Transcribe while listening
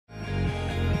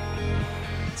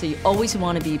So you always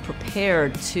want to be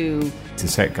prepared to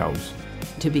set goals,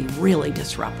 to be really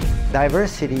disruptive.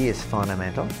 Diversity is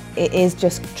fundamental. It is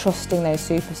just trusting those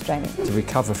super strengths. to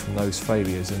recover from those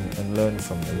failures and learn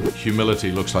from them.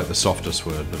 Humility looks like the softest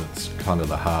word, but it's kind of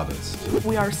the hardest.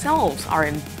 We ourselves are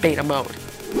in beta mode.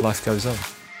 Life goes on.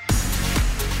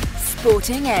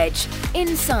 Sporting Edge,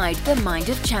 inside the mind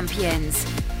of champions.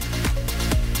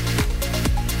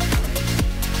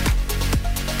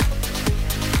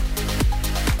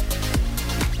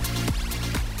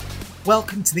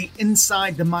 Welcome to the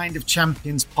Inside the Mind of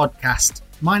Champions podcast.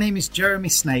 My name is Jeremy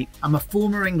Snape. I'm a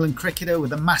former England cricketer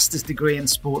with a master's degree in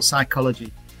sports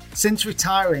psychology. Since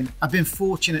retiring, I've been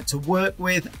fortunate to work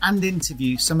with and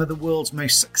interview some of the world's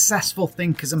most successful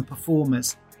thinkers and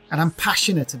performers, and I'm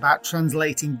passionate about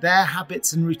translating their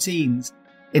habits and routines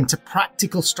into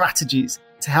practical strategies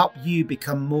to help you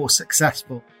become more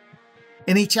successful.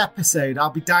 In each episode, I'll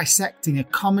be dissecting a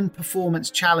common performance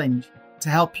challenge to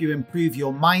help you improve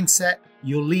your mindset,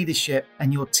 your leadership,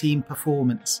 and your team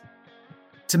performance.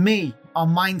 To me, our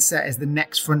mindset is the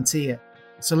next frontier,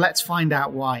 so let's find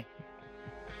out why.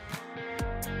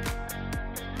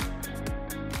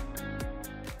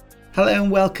 Hello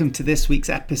and welcome to this week's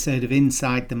episode of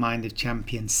Inside the Mind of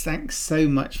Champions. Thanks so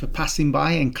much for passing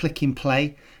by and clicking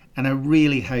play, and I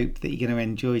really hope that you're going to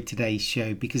enjoy today's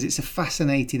show because it's a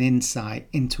fascinating insight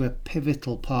into a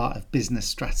pivotal part of business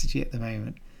strategy at the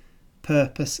moment: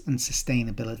 purpose and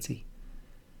sustainability.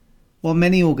 While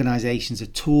many organisations are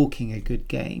talking a good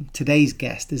game, today's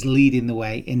guest is leading the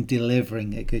way in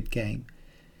delivering a good game.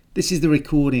 This is the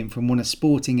recording from one of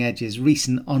Sporting Edge's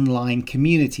recent online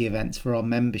community events for our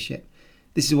membership.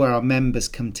 This is where our members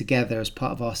come together as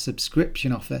part of our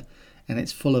subscription offer, and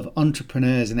it's full of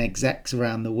entrepreneurs and execs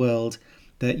around the world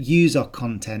that use our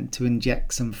content to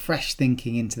inject some fresh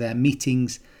thinking into their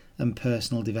meetings and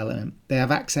personal development. They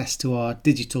have access to our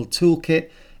digital toolkit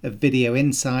of video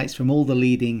insights from all the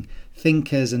leading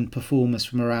thinkers and performers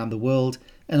from around the world,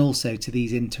 and also to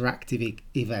these interactive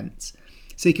events.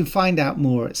 So you can find out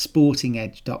more at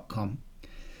sportingedge.com.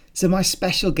 So my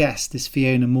special guest is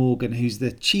Fiona Morgan, who's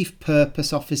the Chief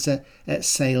Purpose Officer at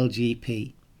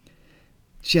SailGP.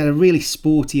 She had a really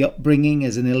sporty upbringing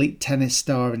as an elite tennis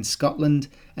star in Scotland,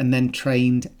 and then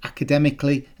trained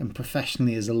academically and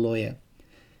professionally as a lawyer.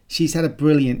 She's had a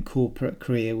brilliant corporate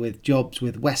career with jobs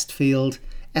with Westfield,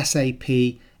 SAP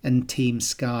and Team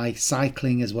Sky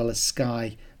Cycling, as well as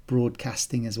Sky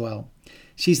Broadcasting as well.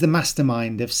 She's the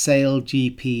mastermind of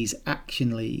SailGP's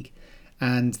Action League,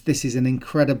 and this is an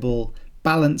incredible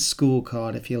balanced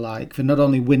scorecard, if you like, for not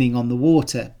only winning on the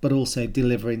water, but also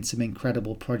delivering some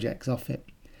incredible projects off it.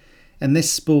 And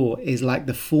this sport is like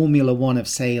the Formula One of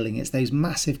sailing. It's those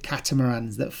massive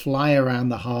catamarans that fly around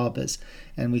the harbours,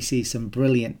 and we see some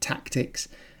brilliant tactics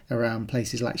around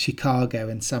places like Chicago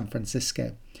and San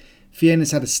Francisco.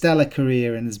 Fiona's had a stellar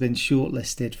career and has been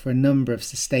shortlisted for a number of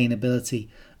sustainability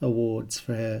awards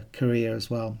for her career as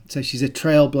well. So she's a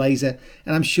trailblazer,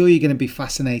 and I'm sure you're going to be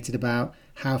fascinated about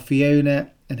how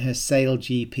Fiona and her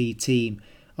SailGP team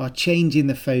are changing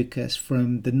the focus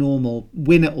from the normal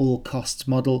win at all costs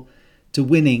model to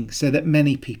winning so that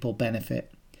many people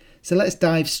benefit. So let's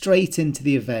dive straight into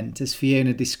the event as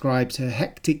Fiona describes her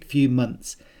hectic few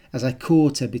months as I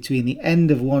caught her between the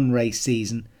end of one race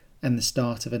season and the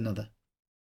start of another.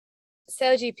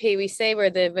 SailGP, we say we're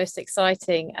the most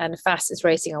exciting and fastest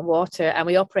racing on water, and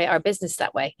we operate our business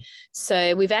that way.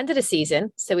 So we've ended a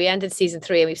season. So we ended season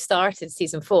 3 and we've started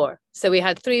season 4. So we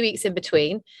had 3 weeks in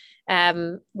between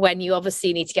when you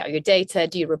obviously need to get all your data,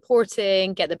 do your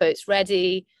reporting, get the boats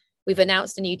ready. We've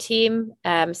announced a new team.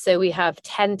 So we have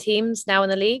 10 teams now in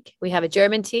the league. We have a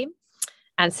German team,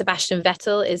 and Sebastian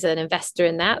Vettel is an investor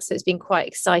in that. So it's been quite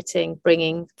exciting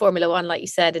bringing Formula One, like you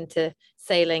said, into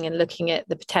sailing and looking at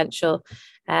the potential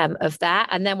of that.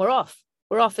 And then we're off.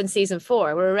 We're off in season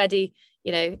 4. We're already,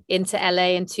 into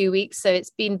LA in 2 weeks. So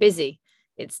it's been busy.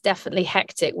 It's definitely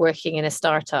hectic working in a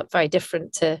startup, very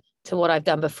different to what I've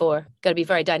done before. Got to be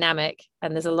very dynamic,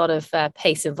 and there's a lot of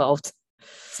pace involved.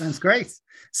 Sounds great.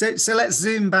 So let's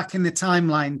zoom back in the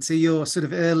timeline to your sort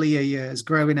of earlier years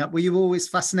growing up. Were you always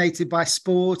fascinated by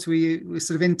sport? Were you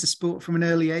sort of into sport from an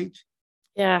early age?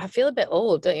 Yeah, I feel a bit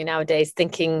old, don't you, nowadays,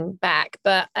 thinking back.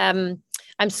 But I'm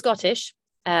Scottish,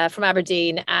 from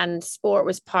Aberdeen, and sport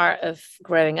was part of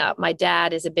growing up. My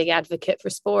dad is a big advocate for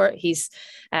sport. He's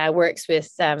works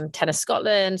with Tennis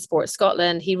Scotland, Sports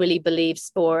Scotland. He really believes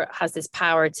sport has this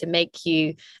power to make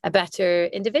you a better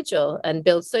individual and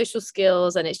build social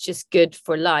skills, and it's just good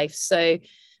for life. So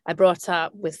I brought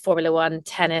up with Formula One,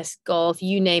 tennis, golf,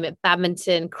 you name it,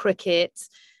 badminton, cricket,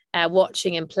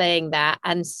 watching and playing that.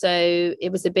 And so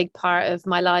it was a big part of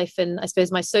my life and I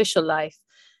suppose my social life.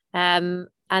 And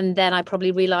then I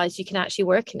probably realized you can actually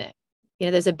work in it.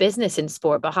 There's a business in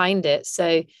sport behind it.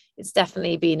 So it's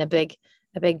definitely been a big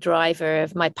driver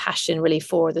of my passion really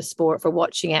for the sport, for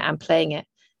watching it and playing it.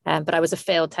 But I was a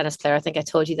failed tennis player. I think I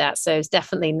told you that. So it's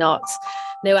definitely no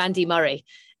Andy Murray.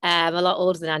 A lot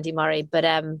older than Andy Murray, but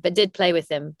did play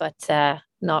with him, but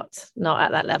not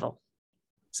at that level.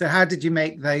 So how did you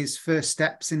make those first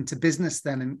steps into business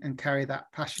then and carry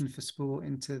that passion for sport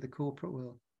into the corporate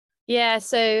world? Yeah,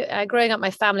 so growing up,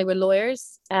 my family were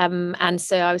lawyers. And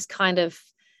so I was kind of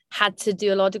had to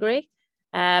do a law degree.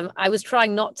 I was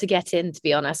trying not to get in, to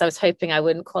be honest. I was hoping I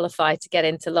wouldn't qualify to get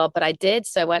into law, but I did.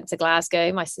 So I went to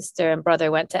Glasgow. My sister and brother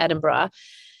went to Edinburgh.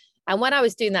 And when I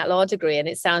was doing that law degree, and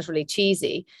it sounds really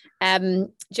cheesy,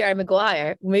 Jerry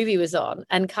Maguire movie was on,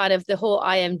 and kind of the whole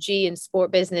IMG and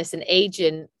sport business and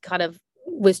agent kind of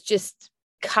was just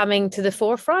coming to the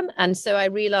forefront. And so I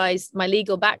realized my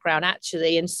legal background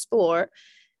actually in sport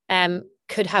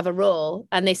could have a role,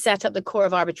 and they set up the Court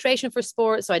of Arbitration for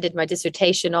Sport. So I did my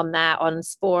dissertation on that, on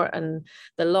sport and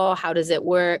the law. How does it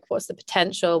work? What's the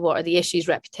potential? What are the issues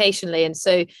reputationally? And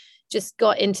so just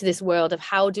got into this world of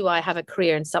how do I have a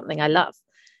career in something I love?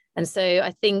 And so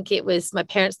I think it was, my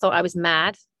parents thought I was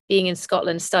mad being in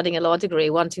Scotland, studying a law degree,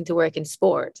 wanting to work in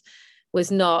sport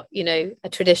was not, a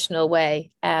traditional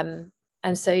way. And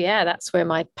so, yeah, that's where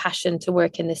my passion to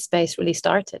work in this space really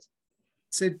started.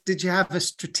 So did you have a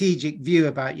strategic view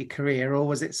about your career, or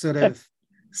was it sort of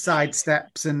side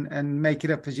steps and make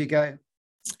it up as you go?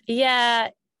 Yeah,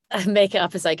 make it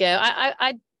up as I go.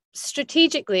 I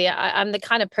strategically, I'm the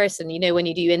kind of person, when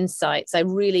you do insights, I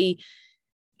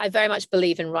very much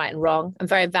believe in right and wrong. I'm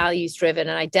very values driven,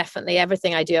 and I definitely,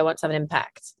 everything I do, I want to have an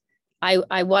impact.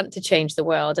 I want to change the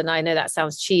world. And I know that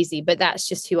sounds cheesy, but that's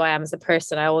just who I am as a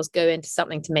person. I always go into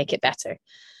something to make it better.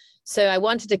 So I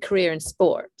wanted a career in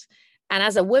sport. And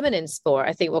as a woman in sport,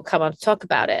 I think we'll come on to talk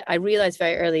about it. I realized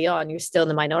very early on, you're still in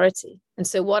the minority. And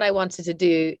so what I wanted to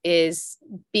do is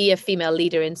be a female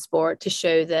leader in sport to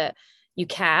show that you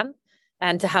can,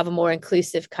 and to have a more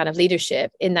inclusive kind of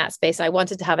leadership in that space. I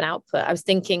wanted to have an output. I was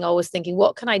always thinking,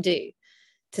 what can I do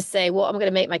to say what I'm going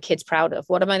to make my kids proud of?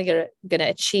 What am I going to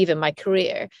achieve in my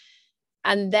career?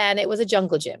 And then it was a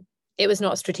jungle gym. It was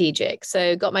not strategic.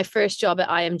 So got my first job at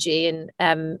IMG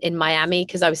in Miami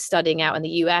because I was studying out in the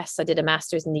US. I did a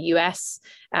master's in the US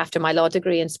after my law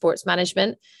degree in sports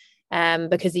management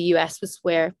because the US was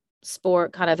where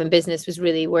sport kind of and business was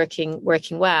really working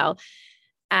well.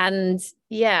 And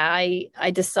yeah,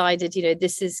 I decided,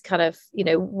 this is kind of,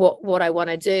 what I want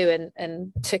to do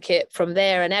and took it from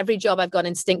there. And every job I've gone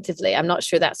instinctively. I'm not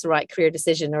sure that's the right career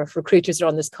decision, or if recruiters are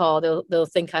on this call, they'll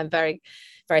think I'm very,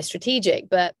 very strategic.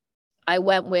 But I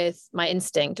went with my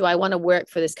instinct. Do I want to work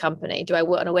for this company? Do I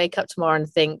want to wake up tomorrow and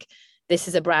think, this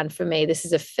is a brand for me, this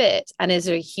is a fit, and is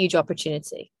there a huge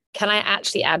opportunity? Can I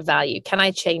actually add value? Can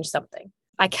I change something?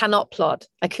 I cannot plod.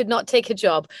 I could not take a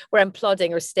job where I'm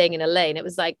plodding or staying in a lane. It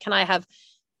was like, can I have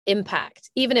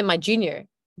impact? Even in my junior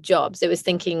jobs, it was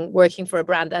thinking working for a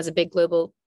brand that has a big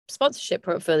global sponsorship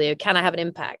portfolio. Can I have an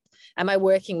impact? Am I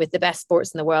working with the best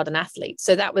sports in the world and athletes?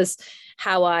 So that was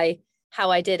how I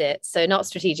did it. So not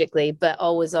strategically, but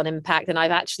always on impact. And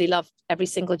I've actually loved every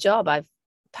single job. I'm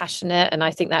passionate. And I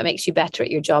think that makes you better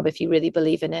at your job if you really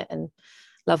believe in it and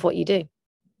love what you do.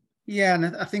 Yeah,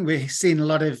 and I think we're seeing a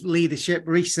lot of leadership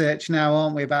research now,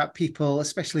 aren't we, about people,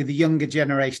 especially the younger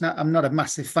generation. I'm not a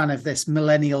massive fan of this.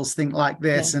 Millennials think like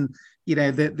this, and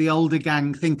the older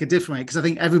gang think a different way, because I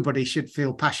think everybody should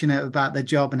feel passionate about their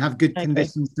job and have good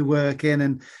conditions to work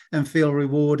in and feel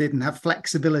rewarded and have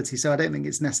flexibility. So I don't think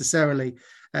it's necessarily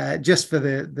just for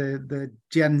the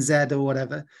Gen Z or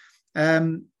whatever.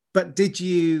 But did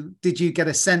you get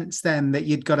a sense then that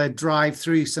you'd got to drive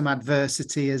through some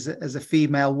adversity as a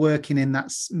female working in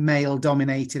that male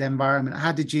dominated environment?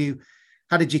 How did you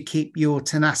keep your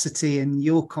tenacity and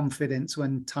your confidence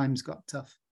when times got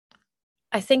tough?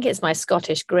 I think it's my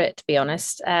Scottish grit, to be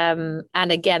honest. And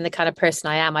again, the kind of person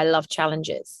I am, I love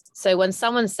challenges. So when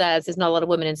someone says there's not a lot of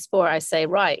women in sport, I say,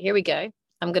 right, here we go.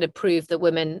 I'm going to prove that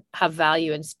women have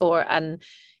value in sport and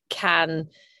can,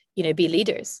 be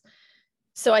leaders.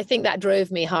 So I think that drove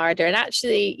me harder. And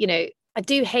actually, I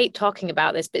do hate talking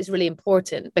about this, but it's really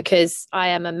important because I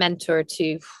am a mentor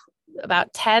to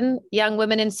about 10 young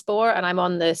women in sport, and I'm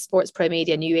on the Sports Pro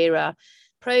Media New Era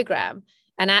program.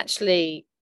 And actually,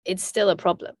 it's still a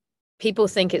problem. People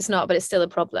think it's not, but it's still a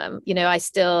problem. I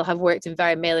still have worked in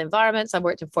very male environments. I've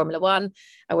worked in Formula One.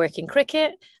 I work in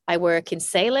cricket. I work in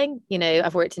sailing.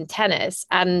 I've worked in tennis.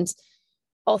 And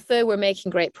although we're making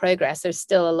great progress, there's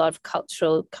still a lot of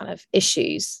cultural kind of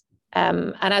issues.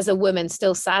 And as a woman,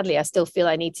 still sadly, I still feel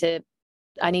I need to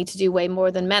do way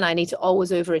more than men. I need to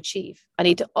always overachieve. I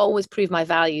need to always prove my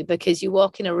value, because you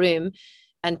walk in a room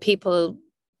and people,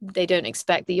 they don't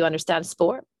expect that you understand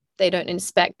sport. They don't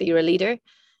expect that you're a leader.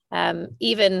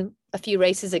 Even a few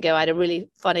races ago, I had a really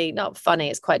funny, not funny,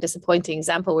 it's quite disappointing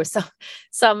example where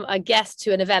a guest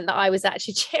to an event that I was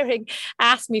actually chairing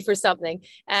asked me for something,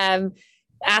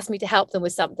 asked me to help them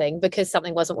with something because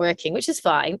something wasn't working, which is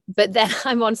fine. But then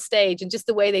I'm on stage, and just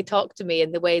the way they talked to me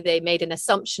and the way they made an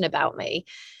assumption about me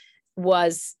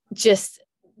was just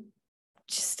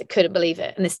I couldn't believe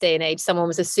it. In this day and age, someone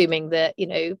was assuming that,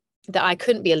 that I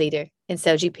couldn't be a leader in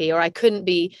SailGP, or I couldn't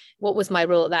be, what was my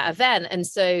role at that event? And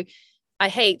so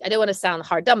I don't want to sound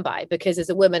hard done by, because as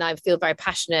a woman, I feel very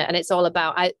passionate, and it's all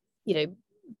about,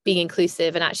 being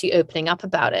inclusive and actually opening up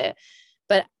about it.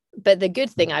 But the good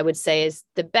thing I would say is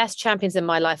the best champions in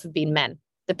my life have been men.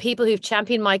 The people who've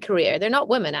championed my career, they're not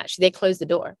women, actually. They close the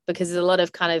door, because there's a lot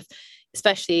of kind of,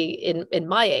 especially in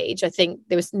my age, I think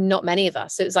there was not many of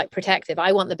us. So it was like protective.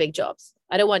 I want the big jobs.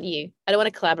 I don't want you. I don't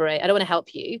want to collaborate. I don't want to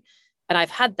help you. And I've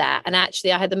had that. And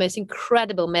actually, I had the most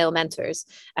incredible male mentors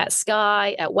at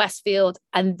Sky, at Westfield,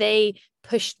 and they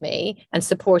pushed me and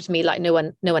supported me like no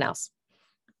one else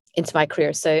into my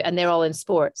career. So, and they're all in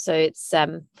sport. So it's, I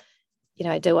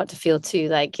don't want to feel too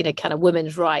like, kind of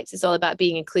women's rights. It's all about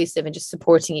being inclusive and just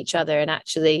supporting each other, and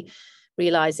actually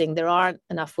realizing there aren't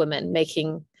enough women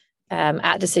making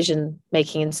at decision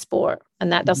making in sport,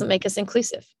 and that doesn't make us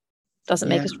inclusive, doesn't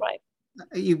make us right.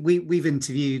 We've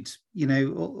interviewed,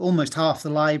 almost half the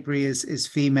library is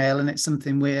female, and it's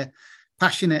something we're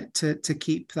passionate to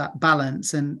keep that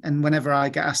balance. And whenever I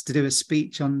get asked to do a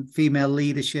speech on female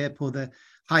leadership or the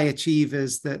high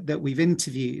achievers that we've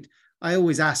interviewed, I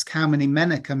always ask how many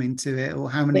men are coming to it,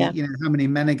 or how many, how many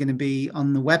men are going to be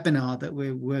on the webinar that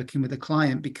we're working with a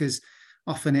client, because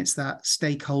often it's that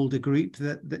stakeholder group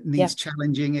that needs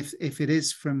challenging if it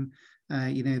is from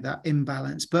that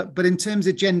imbalance. But in terms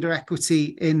of gender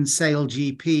equity in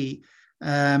SailGP,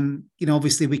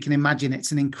 obviously we can imagine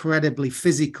it's an incredibly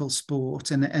physical sport,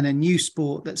 and a new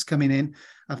sport that's coming in.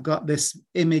 I've got this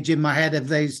image in my head of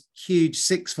those huge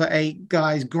 6'8"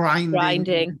 guys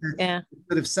grinding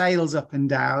sort of sails up and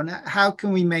down. How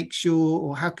can we make sure,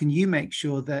 or how can you make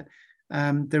sure that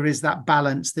there is that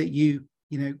balance that you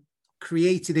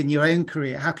created in your own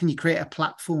career? How can you create a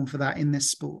platform for that in this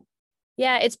sport?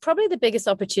 Yeah, it's probably the biggest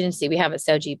opportunity we have at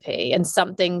SailGP, and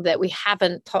something that we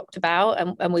haven't talked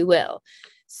about, and we will.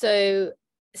 So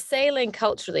sailing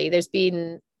culturally, there's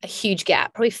been a huge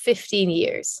gap, probably 15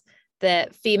 years,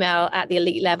 that female at the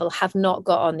elite level have not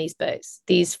got on these boats,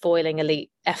 these foiling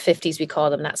elite F50s, we call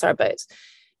them. That's our boats.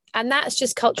 And that's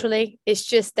just culturally, it's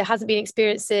just, there hasn't been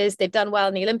experiences. They've done well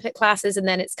in the Olympic classes, and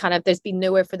then it's kind of, there's been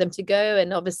nowhere for them to go.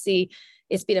 And obviously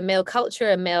it's been a male culture,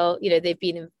 and male, they've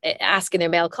been asking their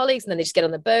male colleagues, and then they just get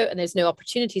on the boat, and there's no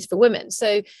opportunities for women.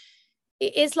 So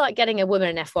it is like getting a woman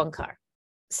in an F1 car.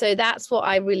 So that's what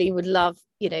I really would love,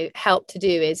 help to do,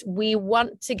 is we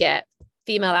want to get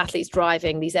female athletes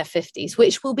driving these F50s,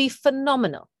 which will be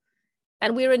phenomenal.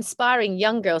 And we're inspiring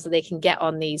young girls that they can get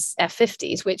on these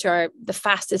F50s, which are the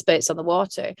fastest boats on the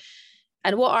water.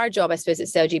 And what our job, I suppose, at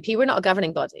SailGP, we're not a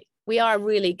governing body. We are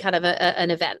really kind of an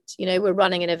event. We're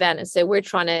running an event. And so we're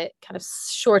trying to kind of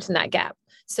shorten that gap.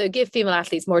 So give female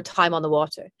athletes more time on the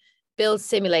water, build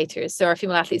simulators so our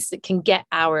female athletes can get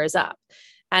hours up.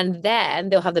 And then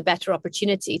they'll have the better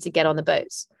opportunity to get on the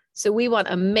boats. So we want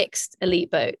a mixed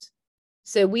elite boat.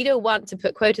 So we don't want to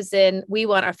put quotas in. We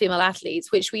want our female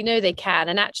athletes, which we know they can.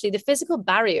 And actually the physical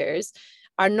barriers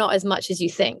are not as much as you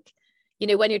think.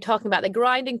 When you're talking about the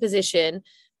grinding position,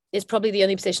 is probably the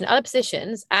only position. Other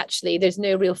positions, actually, there's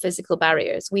no real physical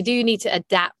barriers. We do need to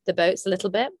adapt the boats a little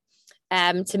bit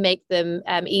to make them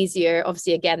easier.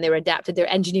 Obviously, again, they're adapted.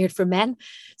 They're engineered for men.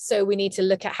 So we need to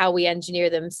look at how we engineer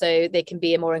them so they can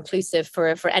be more inclusive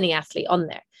for any athlete on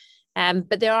there.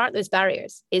 But there aren't those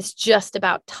barriers. It's just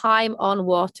about time on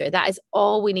water. That is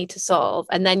all we need to solve.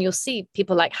 And then you'll see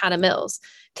people like Hannah Mills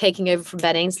taking over from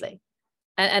Ben Ainsley.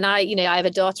 And I have a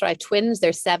daughter, I have twins,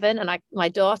 they're 7. And my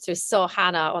daughter saw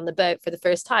Hannah on the boat for the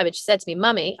first time. And she said to me,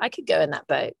 "Mummy, I could go in that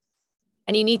boat."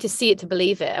 And you need to see it to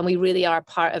believe it. And we really are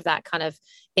part of that kind of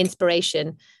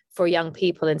inspiration for young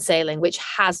people in sailing, which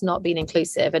has not been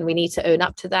inclusive. And we need to own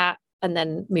up to that and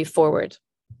then move forward.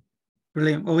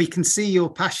 Brilliant. Well, we can see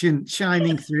your passion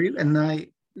shining through, and I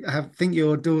think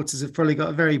your daughters have probably got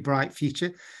a very bright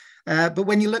future. But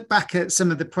when you look back at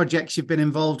some of the projects you've been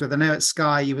involved with, I know at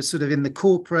Sky you were sort of in the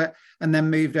corporate and then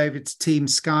moved over to Team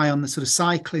Sky on the sort of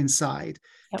cycling side.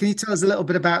 Yep. Can you tell us a little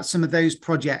bit about some of those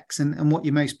projects and what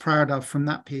you're most proud of from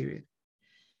that period?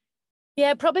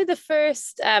 Yeah, probably the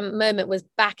first moment was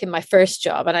back in my first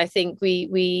job. And I think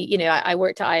I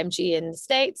worked at IMG in the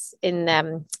States, in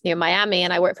near Miami,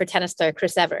 and I worked for tennis star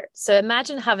Chris Everett. So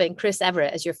imagine having Chris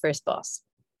Everett as your first boss.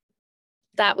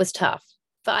 That was tough.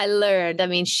 But I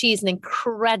learned, she's an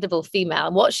incredible female.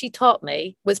 And what she taught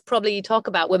me was probably, you talk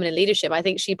about women in leadership, I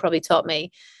think she probably taught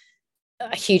me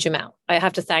a huge amount. I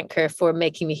have to thank her for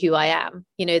making me who I am.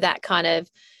 That kind of,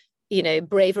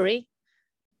 bravery.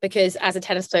 Because as a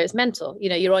tennis player, it's mental.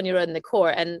 You're on your own in the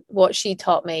court. And what she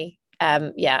taught me,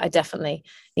 I definitely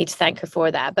need to thank her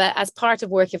for that. But as part of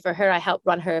working for her, I helped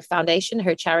run her foundation,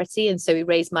 her charity. And so we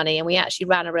raised money, and we actually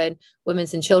ran our own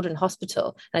women's and children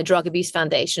hospital and a drug abuse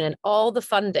foundation. And all the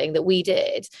funding that we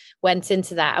did went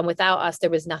into that. And without us,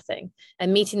 there was nothing.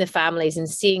 And meeting the families and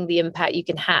seeing the impact you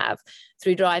can have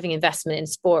through driving investment in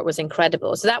sport was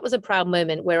incredible. So that was a proud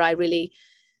moment where I really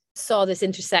saw this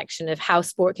intersection of how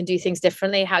sport can do things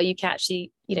differently, how you can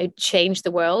actually, change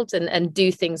the world and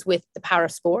do things with the power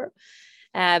of sport.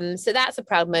 So that's a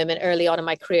proud moment early on in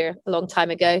my career, a long time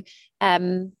ago.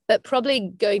 But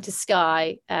probably going to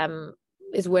Sky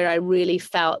is where I really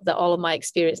felt that all of my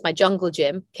experience, my jungle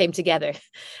gym, came together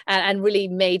and really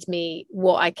made me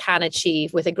what I can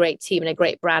achieve with a great team and a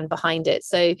great brand behind it.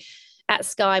 So at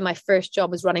Sky, my first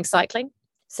job was running cycling.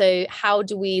 So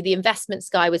the investment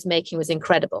Sky was making was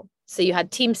incredible. So you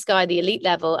had Team Sky, the elite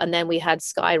level, and then we had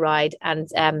Sky Ride and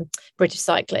British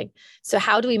Cycling. So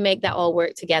how do we make that all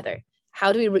work together?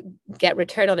 How do we get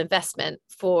return on investment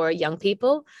for young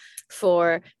people,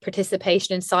 for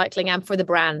participation in cycling, and for the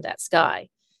brand at Sky?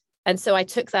 And so I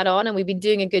took that on, and we've been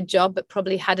doing a good job, but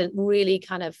probably hadn't really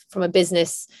kind of from a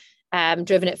business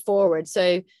driven it forward.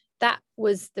 So that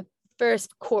was the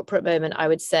first corporate moment, I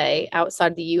would say,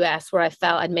 outside the US, where I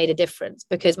felt I'd made a difference,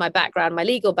 because my background, my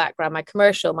legal background, my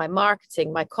commercial, my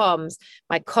marketing, my comms,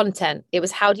 my content, it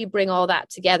was how do you bring all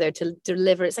that together to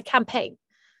deliver? It's a campaign.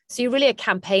 So you're really a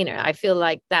campaigner. I feel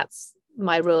like that's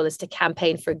my role, is to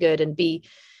campaign for good and be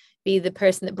the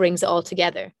person that brings it all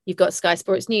together. You've got Sky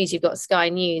Sports News, you've got Sky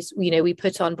News. We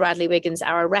put on Bradley Wiggins'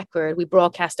 Our Record. We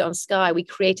broadcast it on Sky. We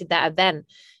created that event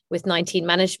with 19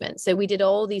 management. So we did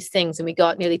all these things, and we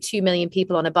got nearly 2 million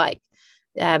people on a bike,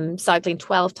 cycling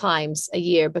 12 times a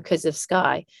year because of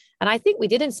Sky. And I think we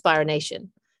did inspire a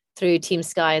nation through Team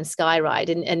Sky and Sky Ride.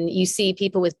 And you see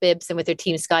people with bibs and with their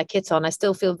Team Sky kit on. I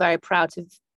still feel very proud to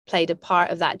have played a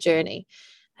part of that journey.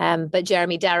 But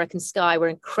Jeremy, Derek and Sky were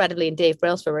incredibly, and Dave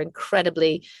Brailsford were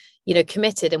incredibly,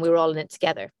 committed, and we were all in it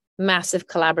together. Massive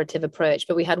collaborative approach.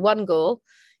 But we had one goal,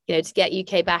 to get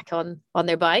UK back on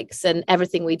their bikes, and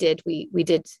everything we did,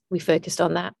 we focused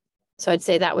on that. So I'd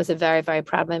say that was a very, very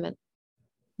proud moment.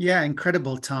 Yeah,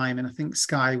 incredible time. And I think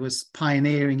Sky was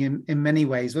pioneering in many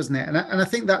ways, wasn't it? And I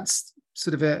think that's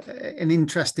sort of an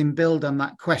interesting build on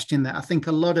that question, that I think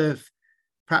a lot of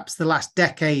perhaps the last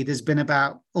decade has been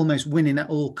about almost winning at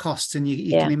all costs. And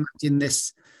you can imagine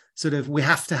this sort of, we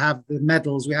have to have the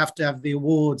medals, we have to have the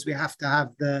awards, we have to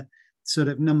have the sort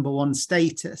of number one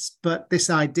status. But this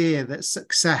idea that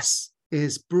success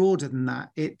is broader than that,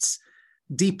 it's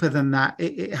deeper than that.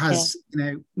 It has,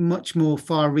 much more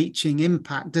far-reaching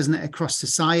impact, doesn't it, across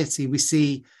society? We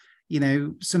see,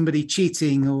 somebody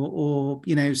cheating or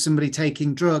somebody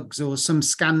taking drugs, or some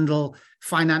scandal,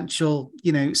 financial,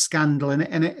 scandal,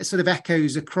 and it sort of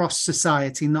echoes across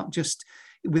society, not just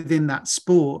within that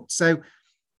sport. So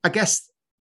I guess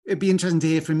it'd be interesting to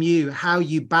hear from you how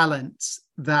you balance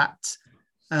that,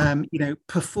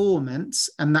 performance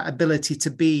and that ability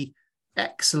to be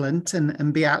excellent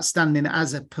and be outstanding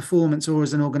as a performance or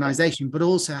as an organization, but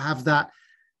also have that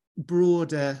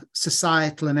broader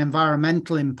societal and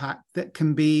environmental impact that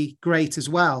can be great as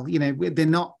well. They're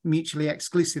not mutually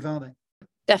exclusive, are they?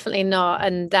 Definitely not.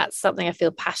 And that's something I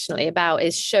feel passionately about,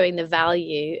 is showing the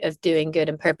value of doing good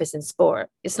and purpose in sport.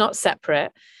 It's not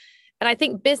separate. And I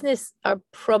think business are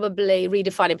probably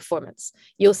redefining performance.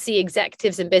 You'll see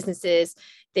executives in businesses,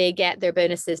 they get their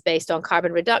bonuses based on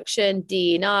carbon reduction,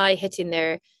 D&I, hitting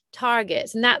their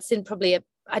targets. And that's in probably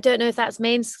I don't know if that's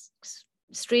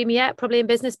mainstream yet, probably in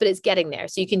business, but it's getting there.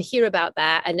 So you can hear about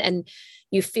that and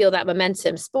you feel that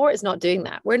momentum. Sport is not doing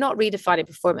that. We're not redefining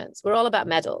performance. We're all about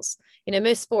medals.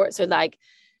 Most sports are like,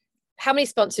 how many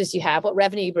sponsors do you have, what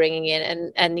revenue you're bringing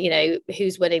in, and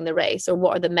who's winning the race, or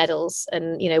what are the medals,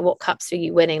 and what cups are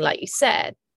you winning, like you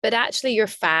said. But actually your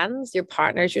fans, your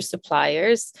partners, your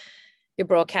suppliers, your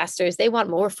broadcasters, they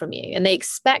want more from you, and they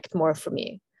expect more from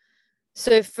you.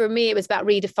 So for me, it was about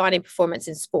redefining performance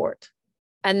in sport.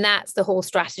 And that's the whole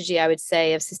strategy, I would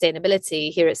say, of sustainability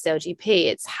here at SailGP.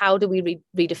 It's how do we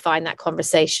redefine that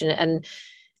conversation and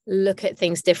look at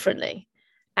things differently.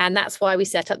 And that's why we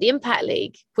set up the Impact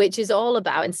League, which is all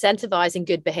about incentivizing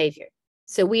good behavior.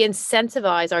 So we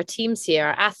incentivize our teams here,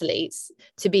 our athletes,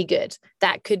 to be good.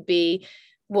 That could be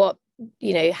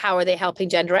how are they helping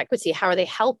gender equity? How are they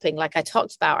helping, like I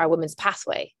talked about, our women's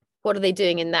pathway? What are they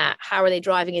doing in that? How are they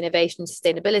driving innovation and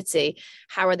sustainability?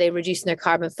 How are they reducing their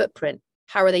carbon footprint?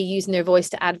 How are they using their voice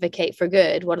to advocate for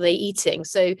good? What are they eating?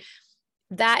 So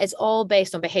that is all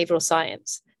based on behavioral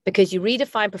science, because you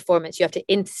redefine performance, you have to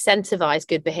incentivize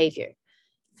good behavior.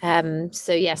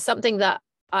 Something that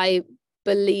I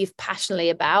believe passionately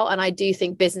about. And I do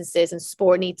think businesses and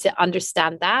sport need to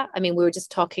understand that. I mean, we were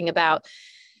just talking about,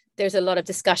 there's a lot of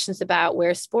discussions about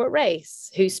where sport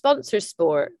race, who sponsors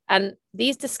sport. And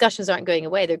these discussions aren't going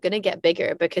away. They're going to get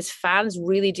bigger because fans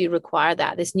really do require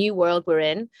that. This new world we're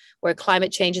in, where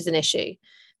climate change is an issue.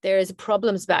 There is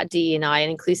problems about DE&I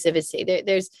and inclusivity.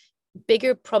 There's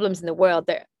bigger problems in the world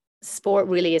that sport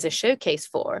really is a showcase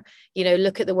for.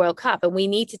 Look at the World Cup, and we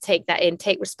need to take that in,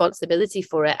 take responsibility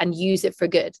for it and use it for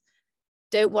good.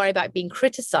 Don't worry about being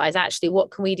criticized. Actually,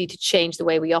 what can we do to change the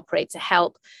way we operate to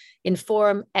help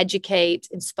inform, educate,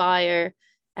 inspire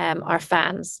our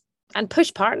fans and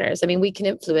push partners? I mean, we can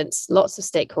influence lots of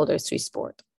stakeholders through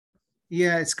sport.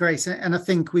 Yeah, it's great. And I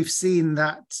think we've seen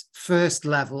that first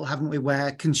level, haven't we,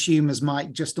 where consumers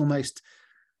might just almost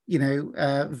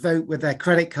vote with their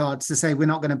credit cards to say we're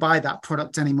not going to buy that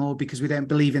product anymore because we don't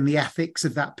believe in the ethics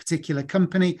of that particular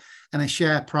company, and a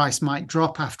share price might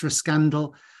drop after a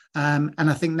scandal. And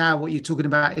I think now what you're talking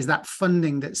about is that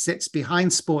funding that sits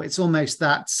behind sport. It's almost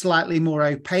that slightly more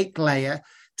opaque layer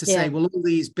to say, well, all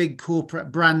these big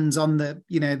corporate brands on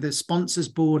the sponsors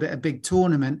board at a big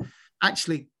tournament,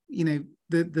 actually,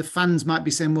 the fans might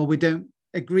be saying, well, we don't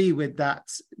agree with that,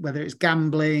 whether it's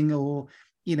gambling or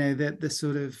the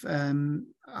sort of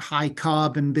high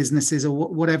carbon businesses or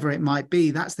whatever it might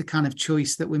be. That's the kind of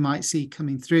choice that we might see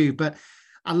coming through. But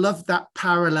I love that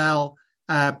parallel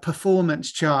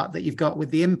performance chart that you've got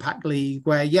with the Impact League,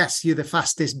 where yes, you're the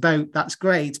fastest boat, that's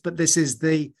great, but this is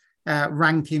the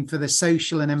ranking for the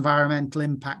social and environmental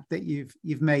impact that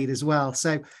you've made as well.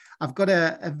 So I've got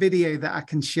a video that I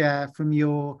can share from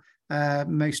your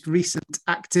most recent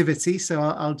activity. So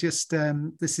I'll just,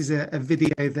 this is a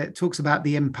video that talks about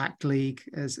the Impact League,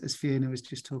 as Fiona was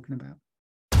just talking about.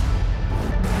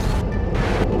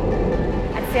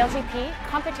 At SailGP,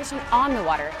 competition on the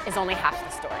water is only half the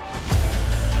story.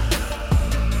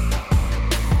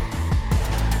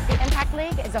 The Impact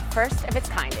League is a first of its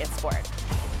kind in sport.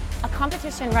 A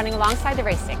competition running alongside the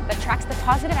racing that tracks the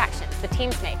positive actions the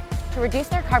teams make to reduce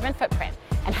their carbon footprint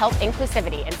and help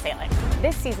inclusivity in sailing.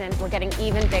 This season, we're getting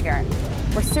even bigger.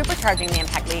 We're supercharging the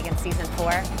Impact League in Season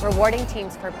 4, rewarding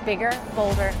teams for bigger,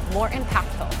 bolder, more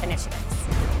impactful initiatives.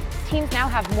 Teams now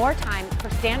have more time for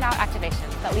standout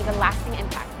activations that leave a lasting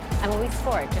impact and will be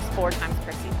scored just 4 times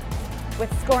per season,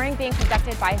 with scoring being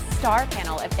conducted by a star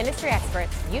panel of industry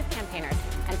experts, youth campaigners,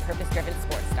 and purpose-driven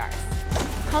sports stars,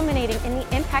 culminating in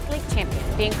the Impact League champion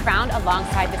being crowned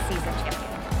alongside the season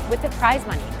champion, with the prize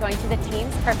money going to the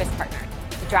team's purpose partner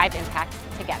to drive impact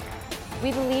together.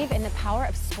 We believe in the power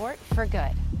of sport for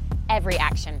good. Every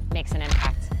action makes an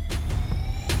impact.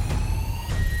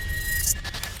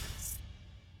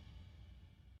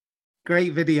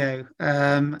 Great video.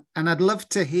 And I'd love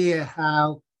to hear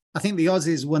how, I think the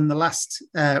Aussies won the last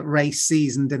race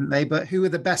season, didn't they? But who were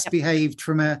the best behaved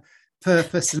from a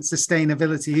purpose and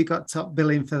sustainability? Who got top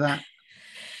billing for that?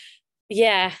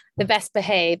 Yeah, the best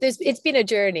behaved. It's been a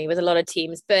journey with a lot of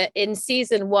teams, but in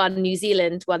Season 1, New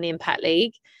Zealand won the Impact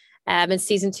League. And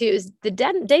Season 2 is the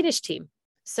Danish team.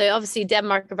 So obviously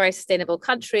Denmark are a very sustainable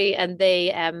country, and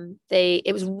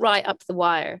it was right up the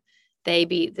wire. They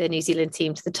beat the New Zealand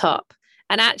team to the top.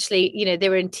 And actually, they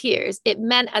were in tears. It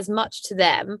meant as much to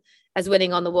them as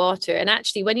winning on the water. And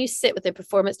actually, when you sit with their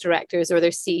performance directors or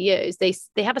their CEOs, they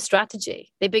have a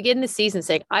strategy. They begin the season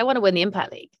saying, I want to win the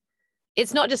Impact League.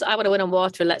 It's not just I want to win on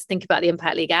water, let's think about the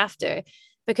Impact League after,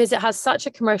 because it has such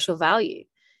a commercial value.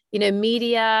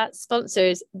 Media,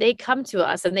 sponsors, they come to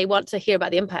us and they want to hear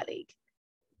about the Impact League.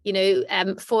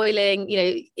 Foiling,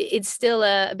 it's still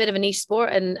a bit of a niche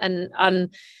sport, and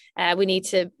we need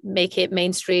to make it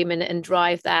mainstream and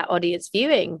drive that audience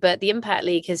viewing. But the Impact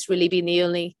League has really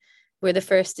been we're the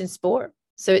first in sport.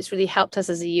 So it's really helped us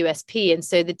as a USP. And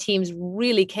so the teams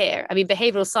really care. I mean,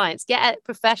 behavioral science, get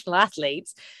professional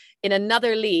athletes in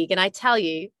another league. And I tell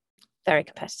you, very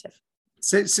competitive.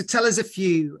 So tell us a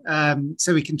few,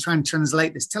 so we can try and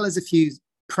translate this. Tell us a few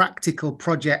practical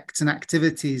projects and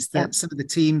activities that some of the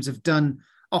teams have done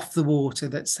off the water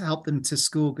that's helped them to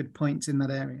score good points in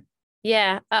that area.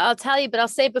 Yeah, I'll tell you, but I'll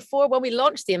say before when we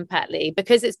launched the Impact League,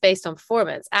 because it's based on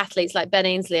performance, athletes like Ben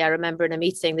Ainsley, I remember in a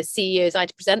meeting, the CEOs, I had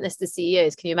to present this to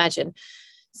CEOs, can you imagine?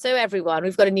 So everyone,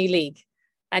 we've got a new league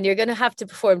and you're going to have to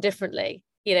perform differently.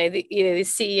 The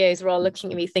CEOs were all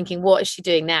looking at me thinking, what is she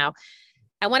doing now?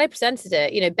 And when I presented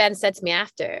it, Ben said to me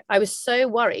after, I was so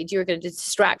worried you were going to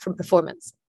distract from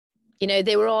performance.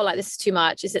 They were all like, this is too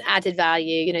much. It's an added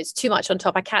value. It's too much on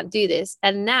top. I can't do this.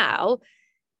 And now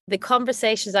the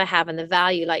conversations I have and the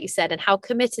value, like you said, and how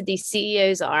committed these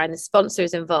CEOs are and the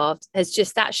sponsors involved has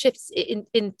just that shifts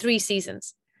in 3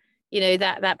 seasons.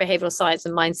 That behavioral science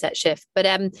and mindset shift.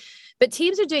 But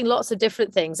teams are doing lots of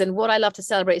different things. And what I love to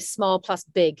celebrate is small plus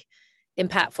big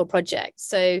impactful projects.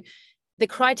 So the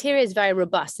criteria is very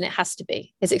robust and it has to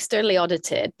be. It's externally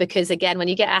audited because, again, when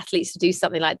you get athletes to do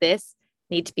something like this,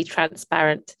 need to be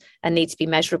transparent and need to be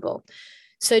measurable.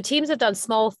 So teams have done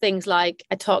small things like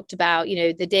I talked about,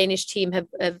 the Danish team have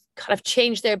kind of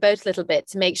changed their boat a little bit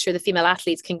to make sure the female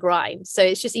athletes can grind. So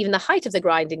it's just even the height of the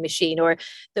grinding machine or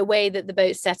the way that the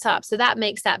boat's set up. So that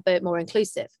makes that boat more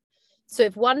inclusive. So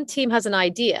if one team has an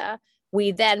idea,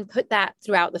 we then put that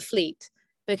throughout the fleet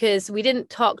because we didn't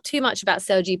talk too much about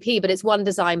SailGP, but it's one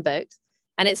design boat.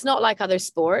 And it's not like other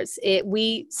sports.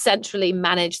 We centrally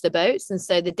manage the boats. And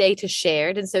so the data is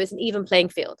shared. And so it's an even playing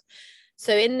field.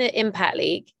 So in the Impact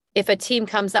League, if a team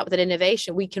comes up with an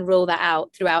innovation, we can roll that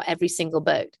out throughout every single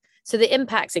boat. So the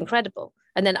impact's incredible.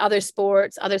 And then other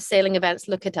sports, other sailing events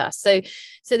look at us. So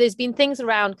there's been things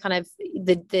around kind of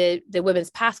the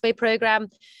Women's Pathway program.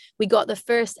 We got the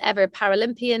first ever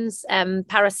Paralympians,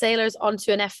 parasailers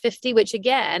onto an F50, which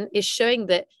again is showing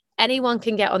that anyone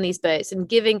can get on these boats and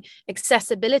giving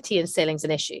accessibility in sailing is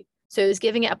an issue. So it was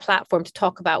giving it a platform to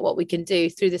talk about what we can do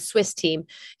through the Swiss team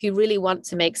who really want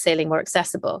to make sailing more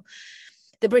accessible.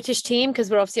 The British team, because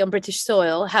we're obviously on British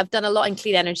soil, have done a lot in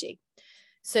clean energy.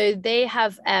 So they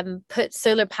have put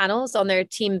solar panels on their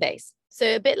team base.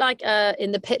 So a bit like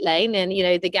in the pit lane and,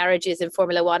 the garages in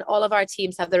Formula One, all of our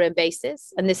teams have their own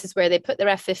bases. And this is where they put their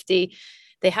F50.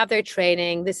 They have their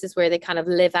training. This is where they kind of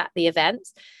live at the event.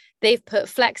 They've put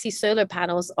flexi solar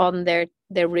panels on their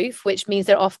roof, which means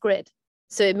they're off grid.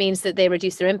 So it means that they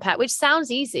reduce their impact, which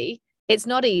sounds easy. It's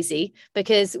not easy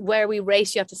because where we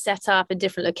race, you have to set up in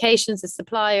different locations as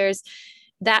suppliers.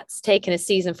 That's taken a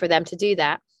season for them to do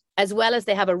that, as well as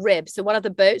they have a rib. So one of the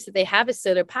boats that they have is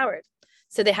solar powered.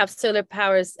 So they have solar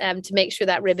powers to make sure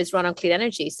that rib is run on clean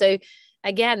energy. So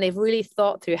again, they've really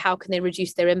thought through how can they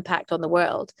reduce their impact on the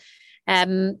world.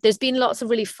 There's been lots of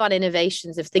really fun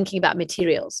innovations of thinking about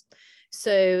materials.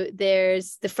 So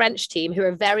there's the French team who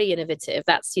are very innovative.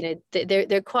 That's,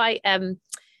 they're quite,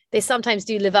 they sometimes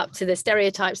do live up to the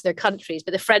stereotypes of their countries,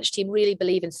 but the French team really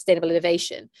believe in sustainable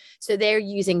innovation. So they're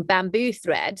using bamboo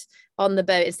thread on the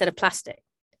boat instead of plastic.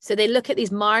 So they look at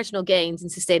these marginal gains in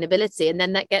sustainability, and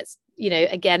then that gets,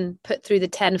 again, put through the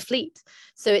 10 fleet.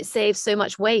 So it saves so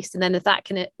much waste. And then if that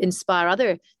can inspire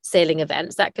other sailing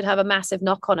events, that could have a massive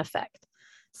knock-on effect.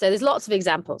 So there's lots of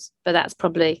examples, but that's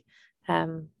probably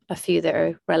a few that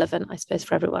are relevant, I suppose,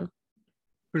 for everyone.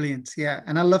 Brilliant. Yeah.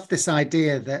 And I love this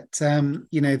idea that,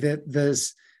 that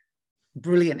there's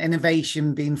brilliant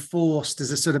innovation being forced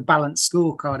as a sort of balanced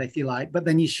scorecard, if you like, but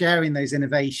then you're sharing those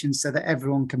innovations so that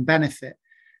everyone can benefit.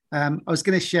 I was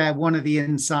going to share one of the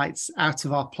insights out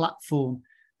of our platform,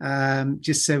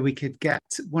 just so we could get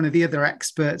one of the other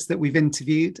experts that we've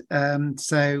interviewed. I've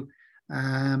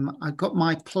got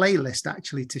my playlist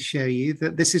actually to show you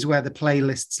that this is where the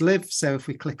playlists live. So if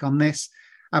we click on this,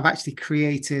 I've actually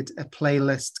created a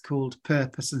playlist called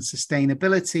Purpose and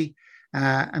Sustainability.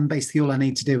 And basically all I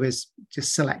need to do is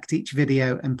just select each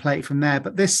video and play it from there.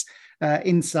 But this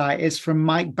insight is from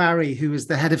Mike Barry, who is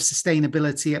the head of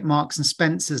sustainability at Marks and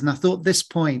Spencer's. And I thought this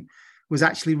point was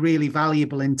actually really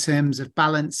valuable in terms of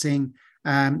balancing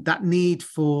that need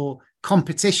for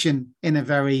competition in a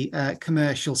very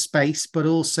commercial space, but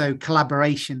also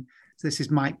collaboration. So this is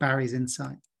Mike Barry's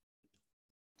insight.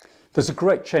 There's a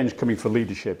great change coming for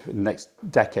leadership in the next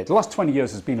decade. The last 20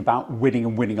 years has been about winning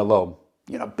and winning alone.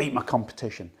 Beat my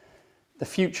competition. The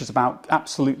future's about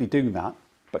absolutely doing that,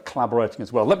 but collaborating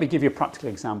as well. Let me give you a practical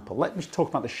example. Let me talk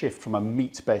about the shift from a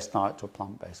meat-based diet to a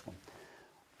plant-based one.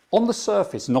 On the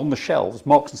surface and on the shelves,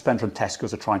 Marks and Spencer and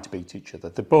Tesco's are trying to beat each other.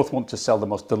 They both want to sell the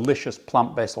most delicious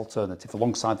plant-based alternative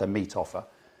alongside their meat offer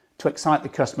to excite the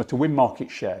customer, to win market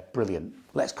share. Brilliant.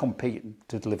 Let's compete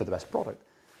to deliver the best product.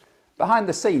 Behind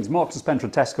the scenes, Marks and Spencer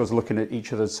and Tesco's are looking at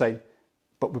each other and saying,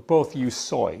 but we both use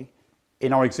soy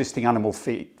in our existing animal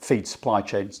feed supply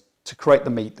chains to create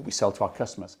the meat that we sell to our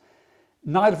customers.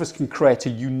 Neither of us can create a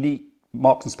unique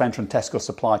Marks and Spencer and Tesco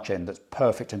supply chain that's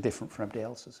perfect and different from everybody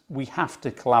else's. We have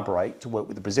to collaborate to work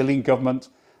with the Brazilian government,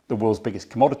 the world's biggest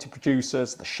commodity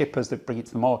producers, the shippers that bring it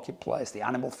to the marketplace, the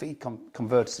animal feed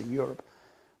converters in Europe.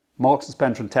 Marks and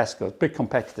Spencer and Tesco, big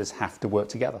competitors, have to work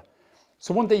together.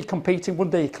 So one day you're competing, one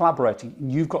day you're collaborating,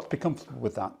 and you've got to be comfortable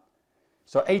with that.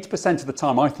 So 80% of the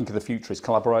time I think of the future is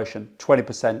collaboration,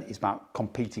 20% is about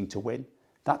competing to win.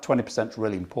 That 20% is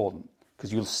really important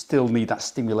because you'll still need that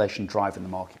stimulation drive in the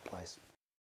marketplace.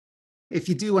 If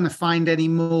you do want to find any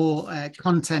more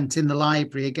content in the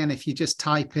library, again, if you just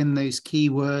type in those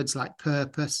keywords like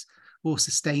purpose or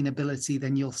sustainability,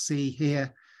 then you'll see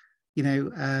here,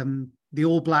 the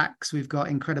All Blacks, we've got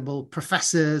incredible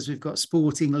professors, we've got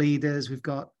sporting leaders, we've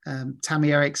got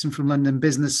Tammy Erickson from London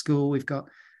Business School, we've got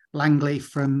Langley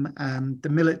from the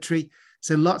military.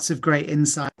 So lots of great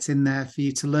insights in there for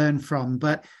you to learn from.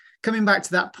 But coming back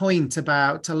to that point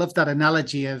about, I love that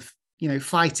analogy of,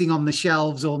 fighting on the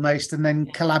shelves almost and then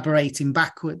collaborating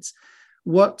backwards.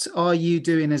 What are you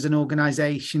doing as an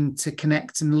organization to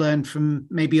connect and learn from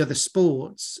maybe other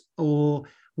sports, or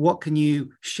what can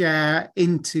you share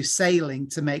into sailing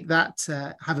to make that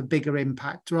have a bigger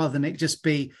impact rather than it just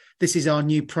be, this is our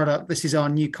new product, this is our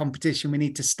new competition, we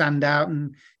need to stand out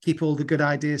and keep all the good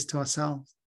ideas to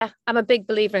ourselves? I'm a big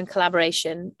believer in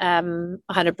collaboration,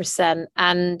 100%.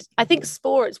 And I think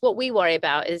sports, what we worry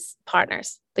about is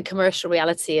partners, the commercial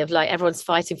reality of like everyone's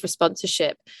fighting for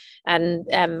sponsorship and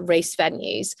race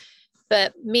venues.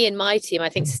 But me and my team, I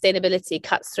think sustainability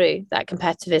cuts through that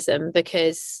competitivism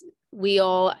because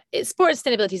sports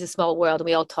sustainability is a small world and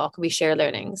we all talk and we share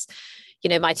learnings.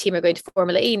 My team are going to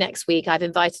Formula E next week. I've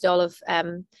invited all of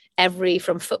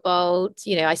from football,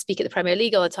 I speak at the Premier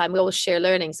League all the time. We always share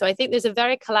learning. So I think there's a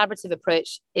very collaborative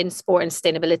approach in sport and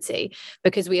sustainability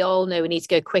because we all know we need to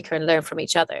go quicker and learn from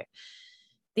each other.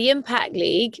 The Impact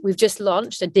League, we've just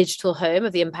launched a digital home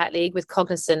of the Impact League with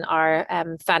Cognizant, our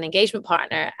fan engagement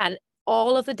partner. And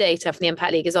all of the data from the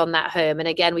Impact League is on that home. And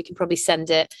again, we can probably send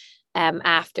it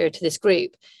after to this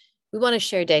group. We want to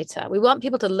share data. We want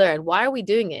people to learn. Why are we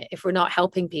doing it if we're not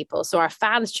helping people? So our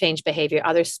fans change behavior,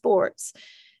 other sports.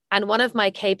 And one of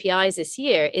my KPIs this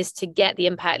year is to get the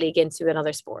Impact League into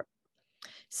another sport.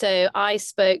 So I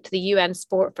spoke to the UN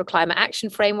Sport for Climate Action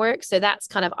Framework. So that's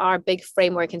kind of our big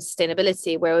framework in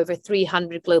sustainability, where over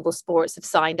 300 global sports have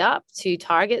signed up to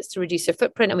targets to reduce their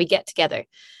footprint, and we get together.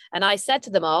 And I said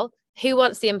to them all, who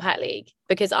wants the Impact League?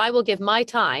 Because I will give my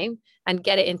time and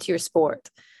get it into your sport.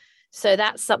 So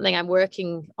that's something I'm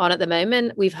working on at the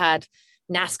moment. We've had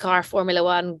NASCAR, Formula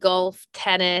One, golf,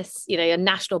 tennis, a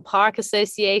National Park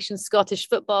Association, Scottish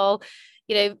football,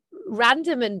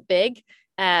 random and big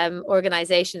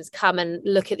organizations come and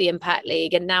look at the Impact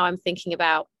League. And now I'm thinking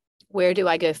about, where do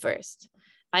I go first?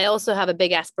 I also have a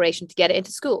big aspiration to get it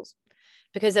into schools,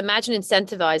 because imagine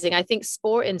incentivizing. I think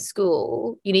sport in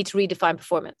school, you need to redefine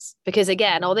performance, because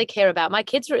again, all they care about, my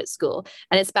kids are at school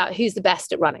and it's about who's the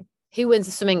best at running, who wins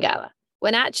the swimming gala,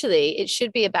 when actually it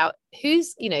should be about who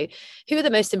are the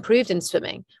most improved in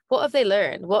swimming, what have they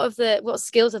learned, what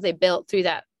skills have they built through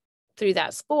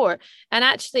that sport, and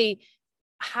actually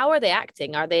how are they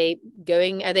acting? Are they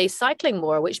cycling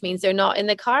more, which means they're not in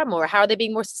the car more? How are they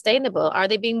being more sustainable? Are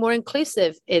they being more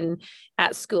inclusive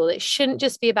at school? It shouldn't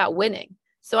just be about winning.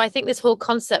 So I think this whole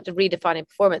concept of redefining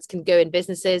performance can go in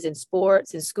businesses, in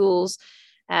sports, in schools.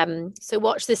 So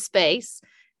watch this space.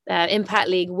 Impact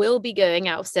League will be going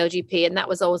out of SailGP, and that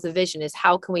was always the vision, is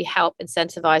how can we help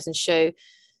incentivize and show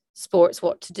sports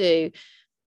what to do.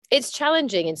 It's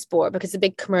challenging in sport because it's a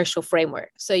big commercial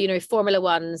framework. So, Formula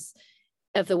Ones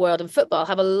of the world and football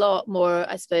have a lot more,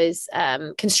 I suppose,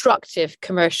 constructive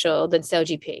commercial than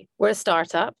SailGP. We're a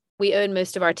startup. We own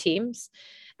most of our teams.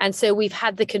 And so we've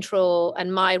had the control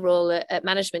and my role at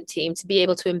management team to be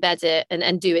able to embed it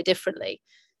and do it differently.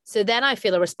 So then I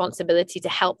feel a responsibility to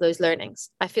help those learnings.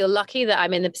 I feel lucky that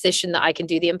I'm in the position that I can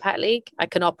do the Impact League. I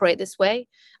can operate this way.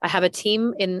 I have a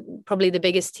team, in probably the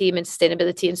biggest team in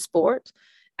sustainability in sport.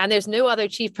 And there's no other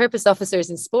chief purpose officers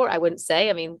in sport, I wouldn't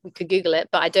say. I mean, we could Google it,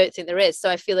 but I don't think there is. So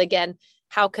I feel, again,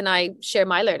 how can I share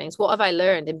my learnings? What have I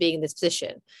learned in being in this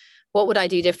position? What would I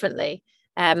do differently?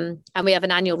 And we have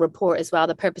an annual report as well,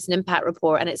 the Purpose and Impact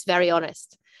report, and it's very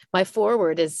honest. My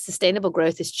foreword is sustainable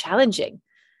growth is challenging.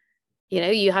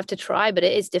 You have to try, but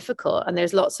it is difficult. And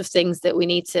there's lots of things that we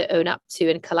need to own up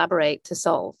to and collaborate to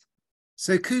solve.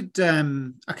 So I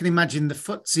can imagine the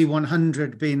FTSE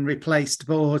 100 being replaced,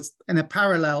 but in a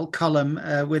parallel column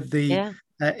with the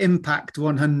Impact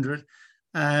 100.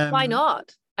 Why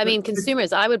not? I mean,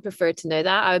 consumers, I would prefer to know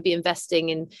that. I would be investing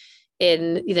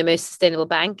in the most sustainable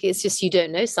bank. It's just, you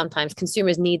don't know sometimes.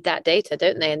 Consumers need that data,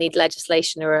 don't they? And need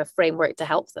legislation or a framework to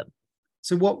help them.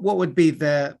 So what would be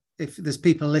if there's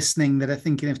people listening that are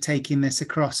thinking of taking this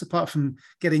across, apart from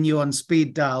getting you on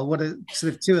speed dial, what are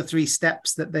sort of 2 or 3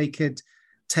 steps that they could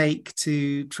take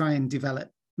to try and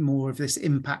develop more of this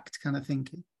impact kind of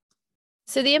thinking?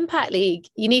 So the Impact League,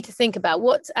 you need to think about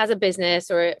what, as a business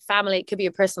or a family, it could be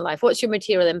your personal life, what's your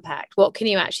material impact? What can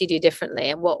you actually do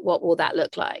differently? And what will that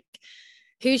look like?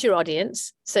 Who's your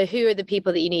audience? So who are the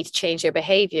people that you need to change their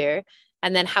behavior?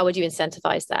 And then how would you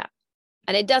incentivize that?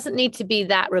 And it doesn't need to be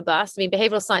that robust. I mean,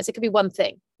 behavioral science, it could be one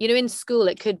thing. In school,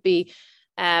 it could be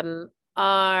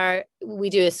we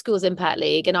do a schools impact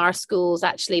league, and our schools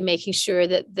actually making sure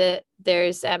that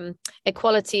there's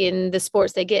equality in the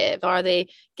sports they give. Are they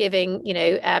giving,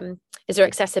 is there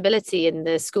accessibility in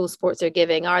the school sports they're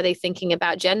giving? Are they thinking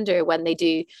about gender when they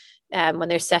do, when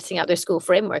they're setting up their school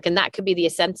framework? And that could be the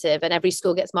incentive, and every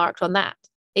school gets marked on that.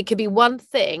 It could be one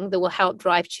thing that will help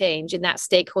drive change in that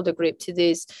stakeholder group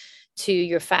to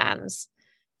your fans.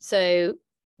 So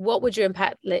what would your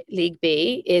impact league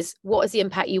be is, what is the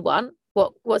impact you want?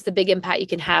 What's the big impact you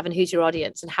can have, and who's your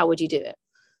audience, and how would you do it?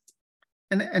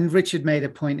 And Richard made a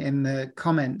point in the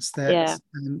comments that,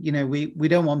 we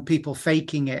don't want people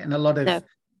faking it. And a lot of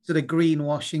sort of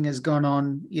greenwashing has gone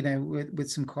on, with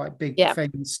some quite big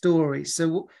famous stories.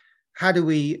 So how do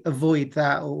we avoid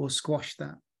that or squash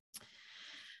that?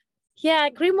 Yeah,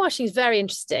 greenwashing is very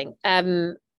interesting.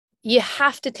 You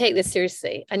have to take this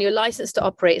seriously, and your license to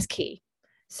operate is key.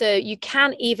 So you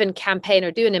can't even campaign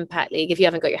or do an impact league if you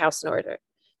haven't got your house in order.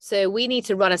 So we need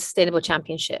to run a sustainable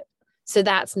championship. So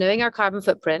that's knowing our carbon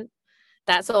footprint.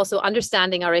 That's also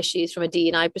understanding our issues from a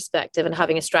D&I perspective and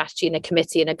having a strategy and a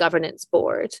committee and a governance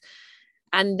board.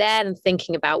 And then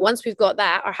thinking about, once we've got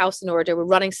that, our house in order, we're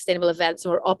running sustainable events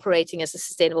and we're operating as a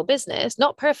sustainable business.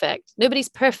 Not perfect. Nobody's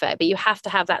perfect, but you have to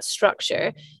have that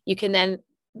structure. You can then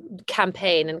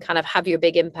campaign and kind of have your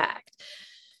big impact.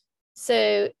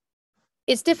 So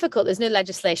it's difficult. There's no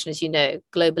legislation, as you know,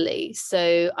 globally.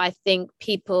 So I think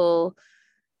people,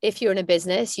 if you're in a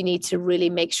business, you need to really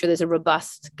make sure there's a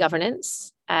robust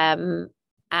governance,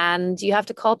 and you have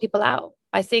to call people out.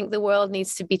 I think the world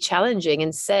needs to be challenging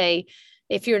and say,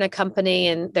 if you're in a company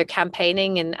and they're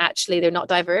campaigning and actually they're not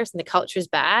diverse and the culture is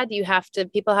bad,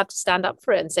 people have to stand up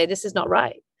for it and say, this is not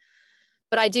right.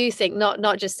 But I do think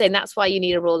not just saying that's why you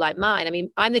need a role like mine. I mean,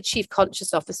 I'm the chief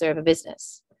conscious officer of a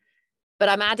business, but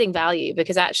I'm adding value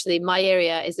because actually my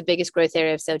area is the biggest growth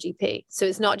area of SailGP. So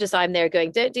it's not just I'm there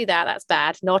going, don't do that, that's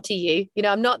bad, naughty you.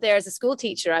 I'm not there as a school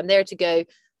teacher. I'm there to go,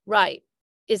 right,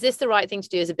 is this the right thing to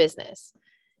do as a business?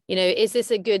 Is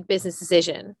this a good business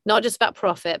decision? Not just about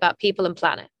profit, about people and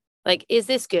planet. Like, is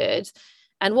this good?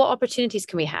 And what opportunities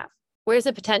can we have? Where's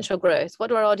the potential growth? What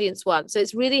do our audience want? So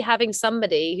it's really having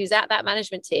somebody who's at that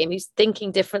management team, who's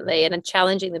thinking differently and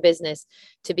challenging the business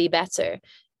to be better.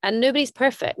 And nobody's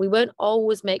perfect. We won't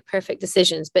always make perfect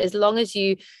decisions, but as long as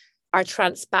you are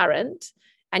transparent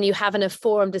and you have an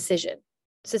informed decision.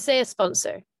 So say a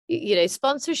sponsor,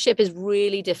 sponsorship is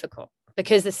really difficult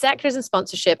because the sectors in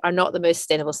sponsorship are not the most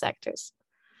sustainable sectors.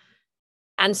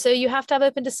 And so you have to have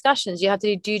open discussions. You have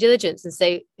to do due diligence and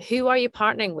say, who are you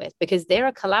partnering with? Because they're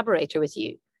a collaborator with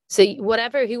you. So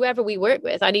whoever we work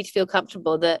with, I need to feel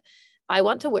comfortable that I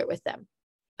want to work with them.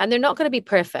 And they're not going to be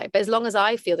perfect, but as long as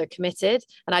I feel they're committed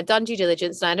and I've done due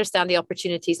diligence and I understand the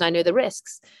opportunities and I know the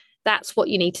risks, that's what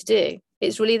you need to do.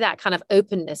 It's really that kind of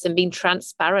openness and being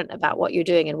transparent about what you're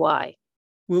doing and why.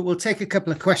 We'll take a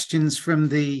couple of questions from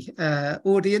the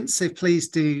audience, so please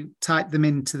do type them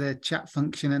into the chat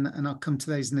function and I'll come to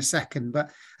those in a second.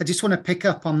 But I just want to pick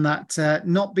up on that,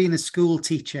 not being a school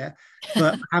teacher,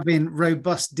 but having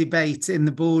robust debate in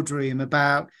the boardroom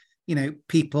about,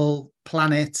 people,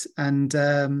 planet and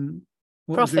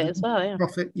profit as well. Yeah.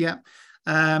 Profit, yeah.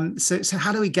 So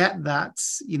how do we get that,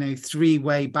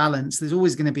 three-way balance? There's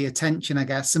always going to be a tension, I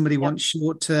guess. Somebody wants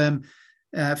short-term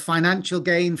financial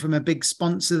gain from a big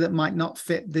sponsor that might not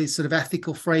fit the sort of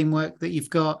ethical framework that you've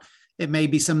got. It may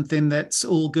be something that's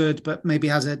all good, but maybe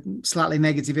has a slightly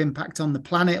negative impact on the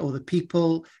planet or the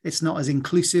people. It's not as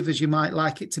inclusive as you might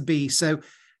like it to be. So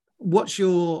what's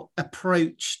your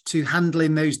approach to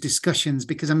handling those discussions?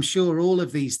 Because I'm sure all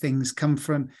of these things come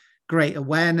from great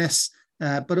awareness,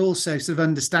 but also sort of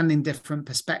understanding different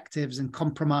perspectives and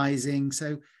compromising.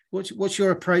 So what's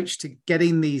your approach to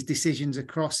getting these decisions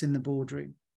across in the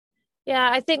boardroom? Yeah,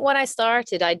 I think when I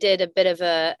started, I did a bit of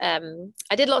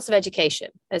I did lots of education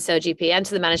at SailGP and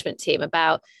to the management team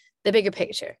about the bigger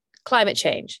picture, climate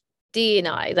change,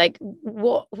 D&I, like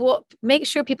what make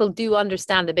sure people do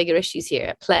understand the bigger issues here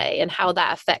at play and how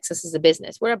that affects us as a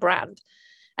business. We're a brand.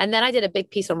 And then I did a big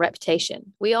piece on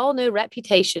reputation. We all know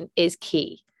reputation is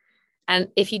key. And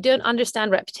if you don't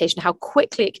understand reputation, how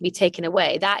quickly it can be taken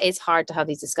away, that is hard to have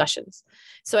these discussions.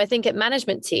 So I think at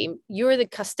management team, you're the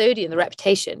custodian of the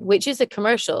reputation, which is a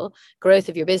commercial growth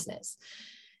of your business.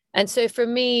 And so for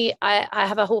me, I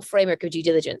have a whole framework of due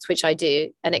diligence, which I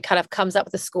do, and it kind of comes up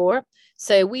with a score.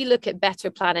 So we look at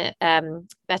Better Planet,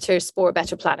 Better Sport,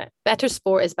 Better Planet. Better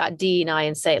Sport is about D&I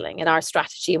and sailing and our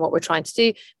strategy and what we're trying to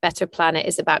do. Better Planet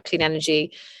is about clean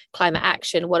energy, climate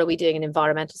action. What are we doing in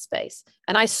environmental space?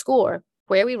 And I score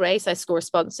where we race, I score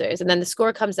sponsors. And then the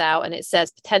score comes out and it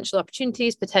says potential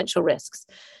opportunities, potential risks.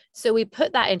 So we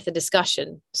put that into the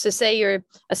discussion. So say you're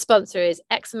a sponsor is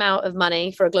X amount of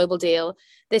money for a global deal.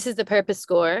 This is the purpose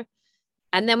score.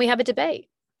 And then we have a debate.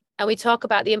 And we talk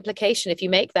about the implication if you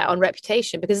make that on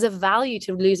reputation, because there's a value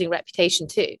to losing reputation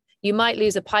too. You might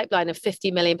lose a pipeline of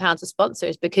 £50 million of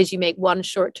sponsors because you make one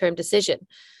short-term decision.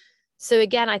 So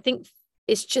again, I think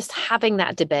it's just having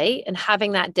that debate and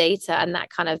having that data and that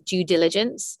kind of due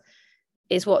diligence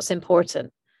is what's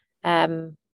important.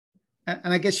 And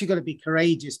I guess you've got to be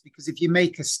courageous, because if you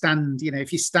make a stand,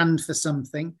 if you stand for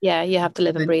something, yeah, you have to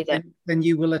live and breathe it. Then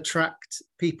you will attract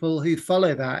people who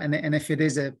follow that. And if it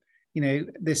is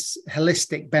this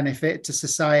holistic benefit to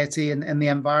society and the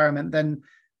environment, then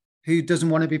who doesn't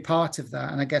want to be part of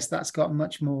that? And I guess that's got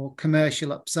much more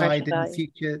commercial upside in the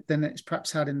future than it's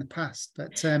perhaps had in the past.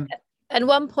 But and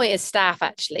one point is staff,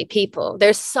 actually, people.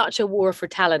 There's such a war for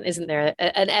talent, isn't there?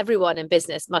 And everyone in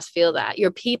business must feel that.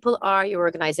 Your people are your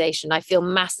organization. I feel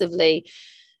massively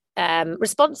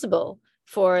responsible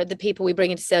for the people we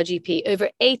bring into SailGP. Over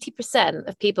 80%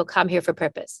 of people come here for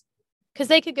purpose, because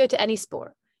they could go to any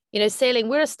sport. Sailing,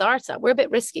 we're a startup. We're a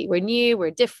bit risky. We're new.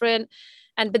 We're different.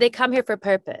 But they come here for a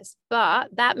purpose.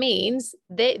 But that means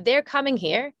they're coming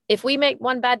here. If we make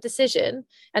one bad decision,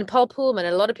 and Paul Pullman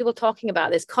and a lot of people talking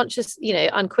about this conscious,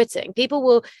 unquitting, people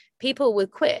will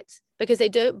quit because they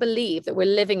don't believe that we're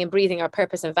living and breathing our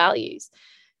purpose and values.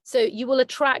 So you will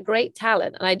attract great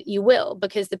talent, and you will,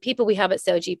 because the people we have at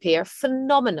SailGP are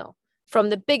phenomenal, from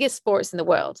the biggest sports in the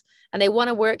world, and they want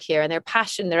to work here, and their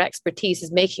passion, their expertise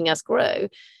is making us grow.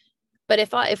 But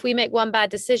if we make one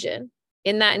bad decision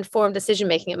in that informed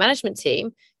decision-making at management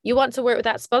team, you want to work with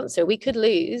that sponsor, we could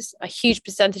lose a huge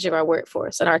percentage of our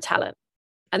workforce and our talent.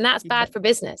 And that's bad for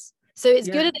business. So it's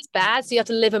good and it's bad. So you have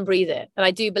to live and breathe it. And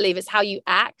I do believe it's how you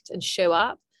act and show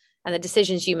up, and the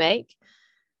decisions you make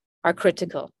are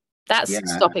critical. That's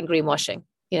stopping greenwashing,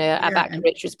 back to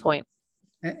Richard's point.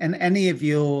 And any of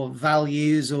your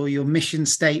values or your mission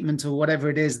statement or whatever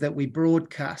it is that we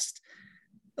broadcast,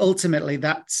 ultimately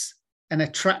that's an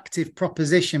attractive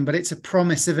proposition, but it's a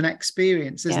promise of an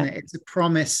experience, isn't it? It's a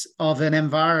promise of an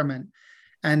environment.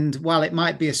 And while it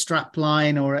might be a strap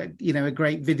line or a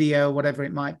great video, whatever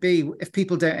it might be, if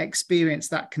people don't experience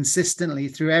that consistently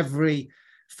through every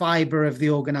fiber of the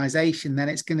organization, then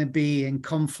it's going to be in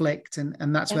conflict,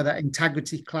 and that's where that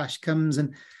integrity clash comes,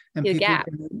 and people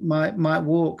might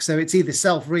walk. So it's either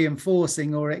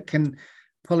self-reinforcing or it can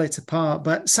pull it apart.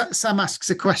 But Sam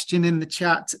asks a question in the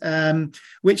chat.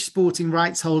 Which sporting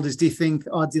rights holders do you think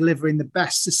are delivering the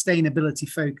best sustainability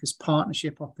focused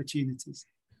partnership opportunities?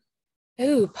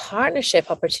 Oh,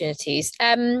 partnership opportunities.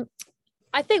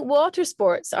 I think water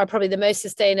sports are probably the most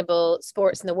sustainable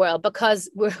sports in the world, because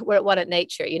we're at one at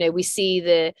nature. We see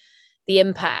the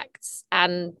impacts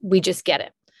and we just get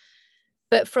it.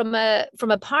 But from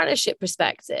a partnership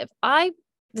perspective,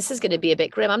 this is going to be a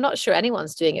bit grim. I'm not sure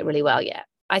anyone's doing it really well yet.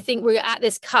 I think we're at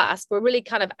this cusp. We're really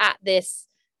kind of at this.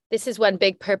 This is when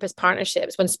big purpose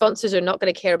partnerships, when sponsors are not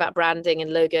going to care about branding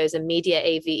and logos and media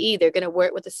AVE, they're going to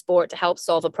work with the sport to help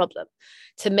solve a problem,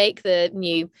 to make the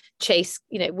new chase.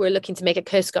 We're looking to make a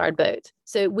Coast Guard boat.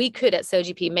 So we could at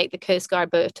SailGP make the Coast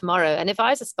Guard boat of tomorrow. And if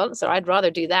I was a sponsor, I'd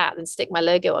rather do that than stick my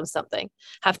logo on something,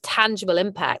 have tangible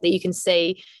impact that you can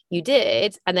say you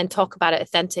did, and then talk about it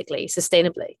authentically,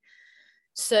 sustainably.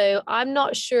 So I'm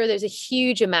not sure there's a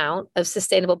huge amount of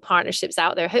sustainable partnerships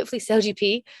out there. Hopefully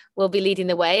SailGP will be leading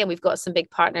the way, and we've got some big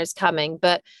partners coming.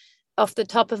 But off the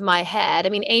top of my head,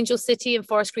 Angel City and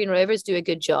Forest Green Rovers do a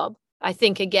good job. I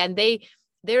think, again,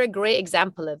 they're a great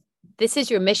example of this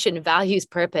is your mission, values,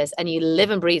 purpose, and you live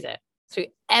and breathe it through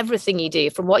everything you do,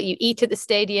 from what you eat at the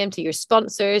stadium to your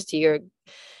sponsors to your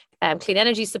clean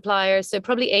energy suppliers. So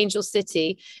probably Angel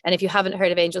City. And if you haven't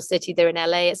heard of Angel City, they're in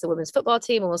LA. It's a women's football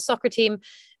team, a women's soccer team,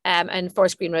 and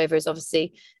Forest Green Rovers,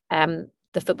 obviously, the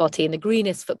football team, the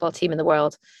greenest football team in the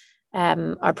world,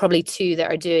 are probably two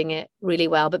that are doing it really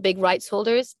well. But big rights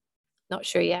holders, not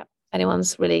sure yet.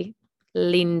 Anyone's really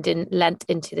lent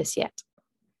into this yet.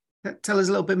 Tell us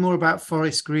a little bit more about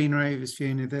Forest Green Rovers,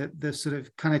 Fiona, the sort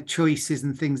of kind of choices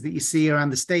and things that you see around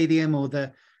the stadium, or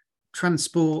the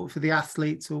transport for the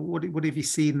athletes, or what have you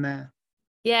seen there?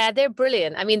 Yeah, they're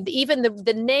brilliant. I mean, even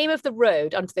the name of the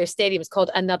road onto their stadium is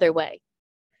called Another Way.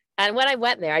 And when I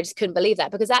went there, I just couldn't believe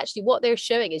that, because actually what they're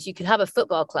showing is you can have a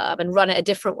football club and run it a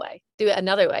different way, do it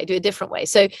another way, do it a different way.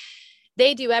 So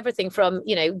they do everything from,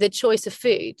 the choice of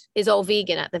food is all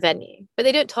vegan at the venue, but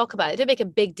they don't talk about it. They don't make a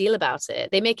big deal about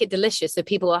it. They make it delicious so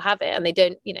people will have it, and they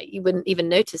don't, you wouldn't even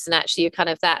notice. And actually you're kind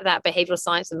of that behavioral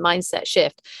science and mindset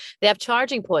shift. They have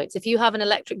charging points. If you have an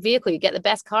electric vehicle, you get the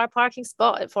best car parking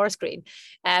spot at Forest Green.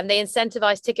 They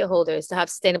incentivize ticket holders to have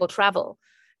sustainable travel.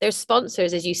 Their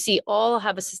sponsors, as you see, all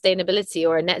have a sustainability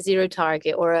or a net zero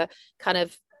target, or a kind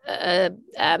of,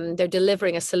 they're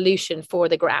delivering a solution for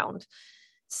the ground.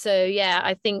 So, yeah,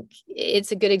 I think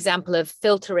it's a good example of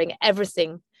filtering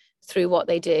everything through what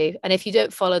they do. And if you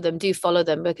don't follow them, do follow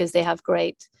them, because they have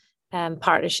great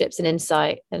partnerships and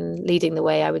insight and leading the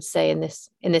way, I would say, in this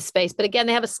space. But again,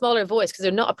 they have a smaller voice because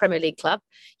they're not a Premier League club,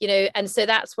 and so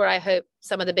that's where I hope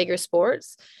some of the bigger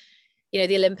sports,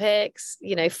 the Olympics,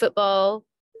 football,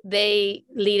 they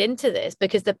lead into this,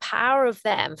 because the power of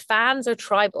them, fans are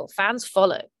tribal, fans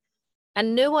follow.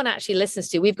 And no one actually listens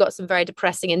to. We've got some very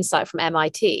depressing insight from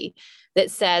MIT that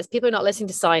says people are not listening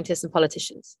to scientists and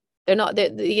politicians.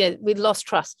 We've lost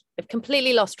trust. They've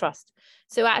completely lost trust.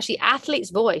 So actually,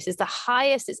 athletes' voice is the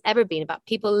highest it's ever been about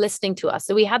people listening to us.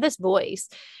 So we have this voice,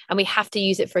 and we have to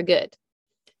use it for good.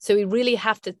 So we really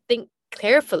have to think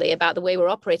carefully about the way we're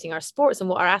operating our sports and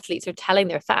what our athletes are telling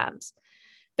their fans.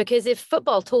 Because if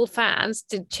football told fans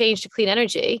to change to clean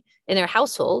energy in their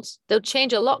households, they'll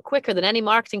change a lot quicker than any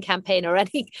marketing campaign or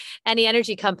any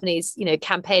energy companies,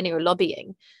 campaigning or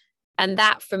lobbying. And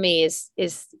that, for me,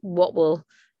 is what will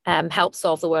help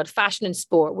solve the world. Fashion and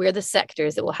sport, we're the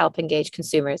sectors that will help engage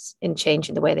consumers in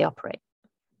changing the way they operate.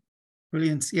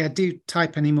 Brilliant. Yeah, do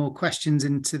type any more questions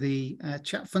into the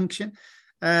chat function.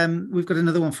 We've got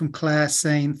another one from Claire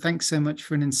saying, thanks so much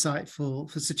for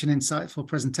such an insightful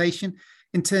presentation.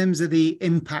 In terms of the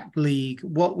Impact League,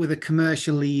 what were the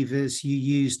commercial levers you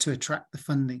used to attract the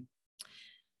funding?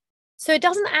 So it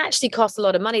doesn't actually cost a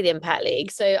lot of money, the Impact League.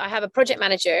 So I have a project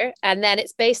manager, and then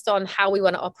it's based on how we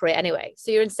want to operate anyway. So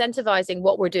you're incentivizing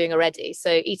what we're doing already.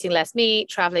 So eating less meat,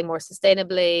 traveling more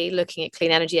sustainably, looking at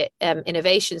clean energy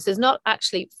innovations. There's not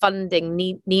actually funding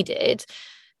needed.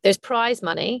 There's prize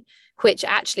money, which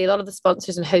actually a lot of the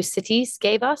sponsors and host cities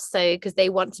gave us. So because they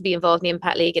want to be involved in the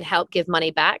Impact League and help give money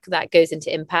back, that goes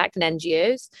into impact and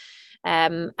NGOs.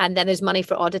 And then there's money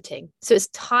for auditing. So it's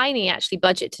tiny actually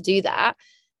budget to do that.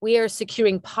 We are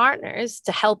securing partners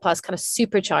to help us kind of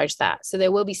supercharge that. So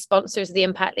there will be sponsors of the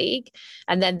Impact League,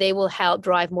 and then they will help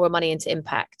drive more money into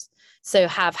impact. So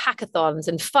have hackathons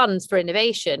and funds for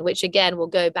innovation, which again will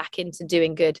go back into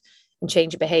doing good and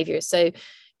change behavior. So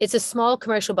it's a small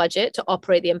commercial budget to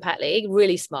operate the Impact League,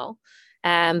 really small.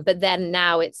 But then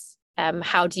now it's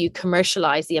how do you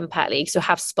commercialize the Impact League? So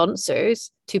have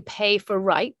sponsors to pay for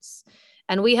rights.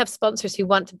 And we have sponsors who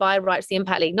want to buy rights to the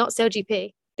Impact League, not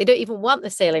SailGP. They don't even want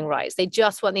the sailing rights. They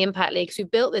just want the Impact League. So we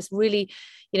built this really,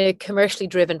 commercially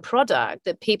driven product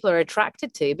that people are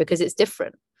attracted to because it's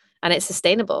different and it's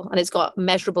sustainable and it's got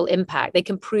measurable impact. They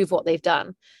can prove what they've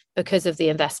done because of the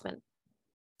investment.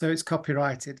 So it's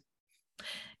copyrighted.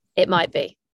 It might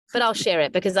be, but I'll share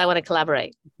it because I want to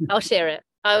collaborate. I'll share it.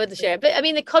 I would share it. But I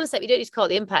mean, the concept, you don't just call it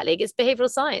the Impact League. It's behavioral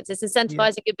science. It's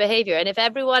incentivizing good behavior. And if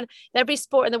every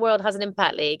sport in the world has an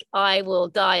Impact League, I will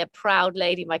die a proud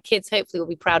lady. My kids hopefully will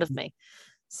be proud of me.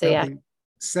 So They'll be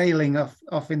sailing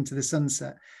off into the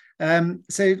sunset.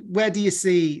 So where do you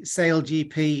see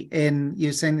SailGP in,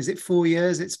 you're saying, is it 4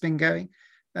 years it's been going?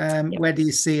 Where do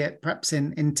you see it perhaps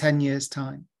in 10 years'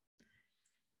 time?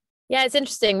 Yeah, it's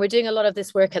interesting. We're doing a lot of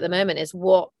this work at the moment is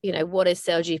what is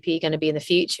SailGP going to be in the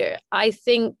future? I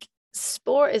think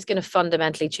sport is going to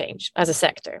fundamentally change as a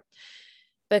sector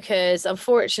because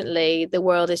unfortunately the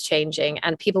world is changing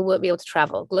and people won't be able to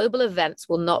travel. Global events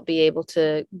will not be able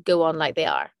to go on like they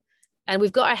are. And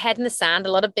we've got our head in the sand.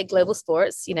 A lot of big global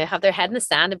sports, have their head in the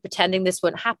sand and pretending this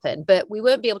won't happen, but we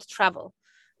won't be able to travel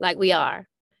like we are.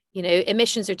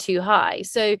 Emissions are too high.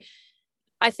 So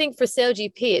I think for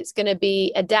SailGP, it's going to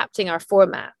be adapting our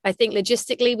format. I think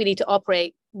logistically, we need to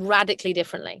operate radically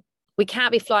differently. We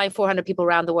can't be flying 400 people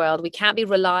around the world. We can't be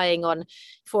relying on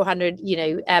 400,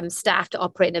 staff to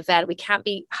operate an event. We can't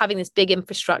be having this big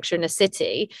infrastructure in a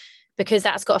city because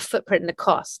that's got a footprint and a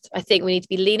cost. I think we need to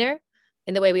be leaner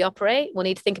in the way we operate. We'll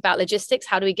need to think about logistics.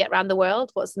 How do we get around the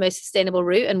world? What's the most sustainable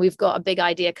route? And we've got a big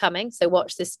idea coming. So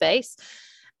watch this space.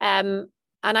 And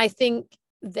I think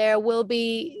there will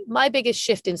be, my biggest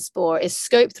shift in sport is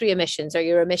scope 3 emissions, or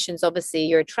your emissions, obviously,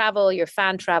 your travel, your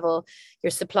fan travel, your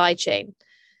supply chain.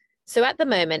 So at the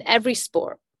moment, every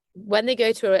sport, when they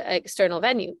go to an external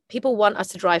venue, people want us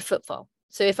to drive footfall.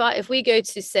 So if we go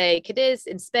to, say, Cadiz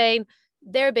in Spain,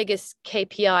 their biggest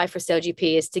KPI for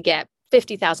SailGP is to get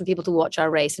 50,000 people to watch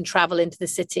our race and travel into the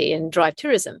city and drive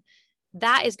tourism.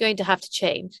 That is going to have to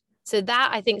change. So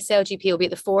that, I think SailGP will be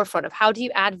at the forefront of how do you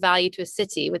add value to a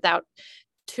city without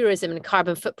tourism and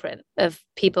carbon footprint of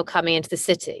people coming into the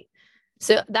city.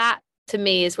 So that, to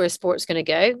me, is where sport's going to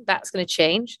go. That's going to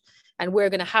change. And we're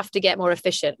going to have to get more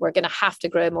efficient. We're going to have to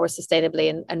grow more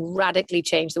sustainably and radically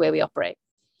change the way we operate.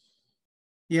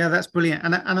 Yeah, that's brilliant.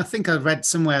 And I think I read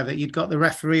somewhere that you'd got the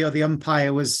referee or the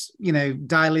umpire was,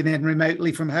 dialing in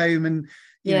remotely from home and,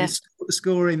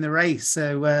 scoring the race.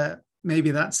 So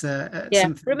maybe that's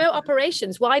something. Remote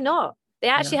operations. Why not? They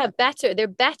actually they're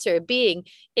better being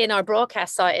in our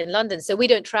broadcast site in London. So we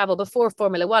don't travel. Before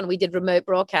Formula One, we did remote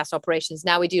broadcast operations.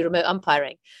 Now we do remote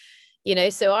umpiring,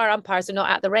 so our umpires are not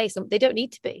at the race and they don't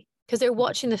need to be because they're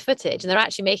watching the footage and they're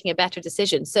actually making a better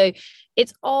decision. So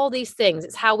it's all these things.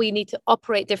 It's how we need to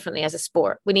operate differently as a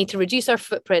sport. We need to reduce our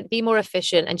footprint, be more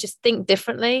efficient and just think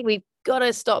differently. We've got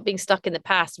to stop being stuck in the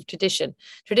past of tradition.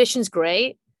 Tradition's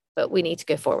great, but we need to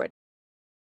go forward.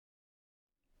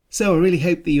 So I really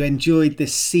hope that you enjoyed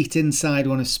this seat inside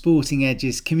one of Sporting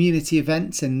Edge's community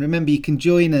events. And remember, you can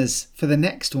join us for the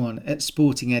next one at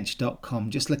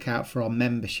sportingedge.com. Just look out for our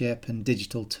membership and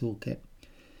digital toolkit.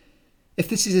 If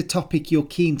this is a topic you're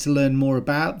keen to learn more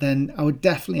about, then I would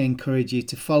definitely encourage you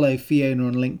to follow Fiona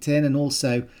on LinkedIn and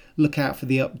also look out for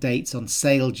the updates on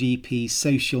SailGP's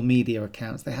social media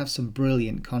accounts. They have some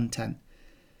brilliant content.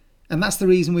 And that's the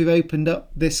reason we've opened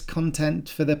up this content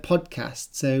for the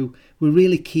podcast. So we're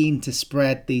really keen to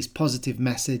spread these positive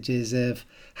messages of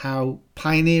how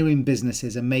pioneering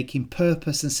businesses are making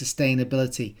purpose and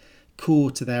sustainability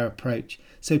core to their approach.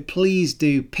 So please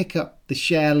do pick up the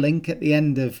share link at the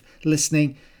end of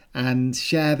listening and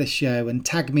share the show and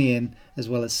tag me in as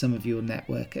well as some of your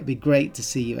network. It'd be great to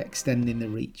see you extending the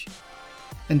reach.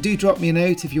 And do drop me a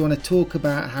note if you want to talk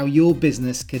about how your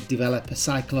business could develop a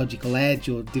psychological edge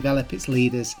or develop its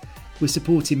leaders. We're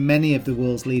supporting many of the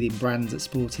world's leading brands at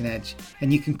Sporting Edge,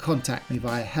 and you can contact me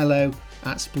via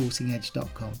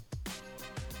hello@sportingedge.com.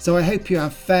 So I hope you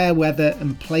have fair weather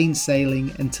and plain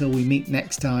sailing until we meet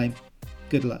next time.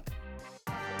 Good luck.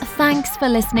 Thanks for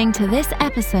listening to this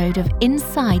episode of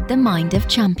Inside the Mind of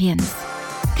Champions.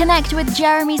 Connect with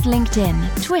Jeremy's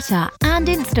LinkedIn, Twitter and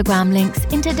Instagram links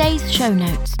in today's show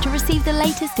notes to receive the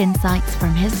latest insights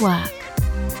from his work.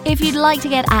 If you'd like to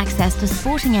get access to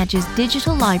Sporting Edge's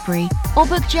digital library or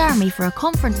book Jeremy for a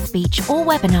conference speech or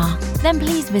webinar, then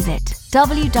please visit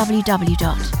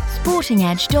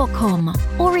www.sportingedge.com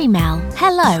or email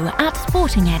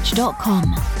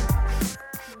hello@sportingedge.com.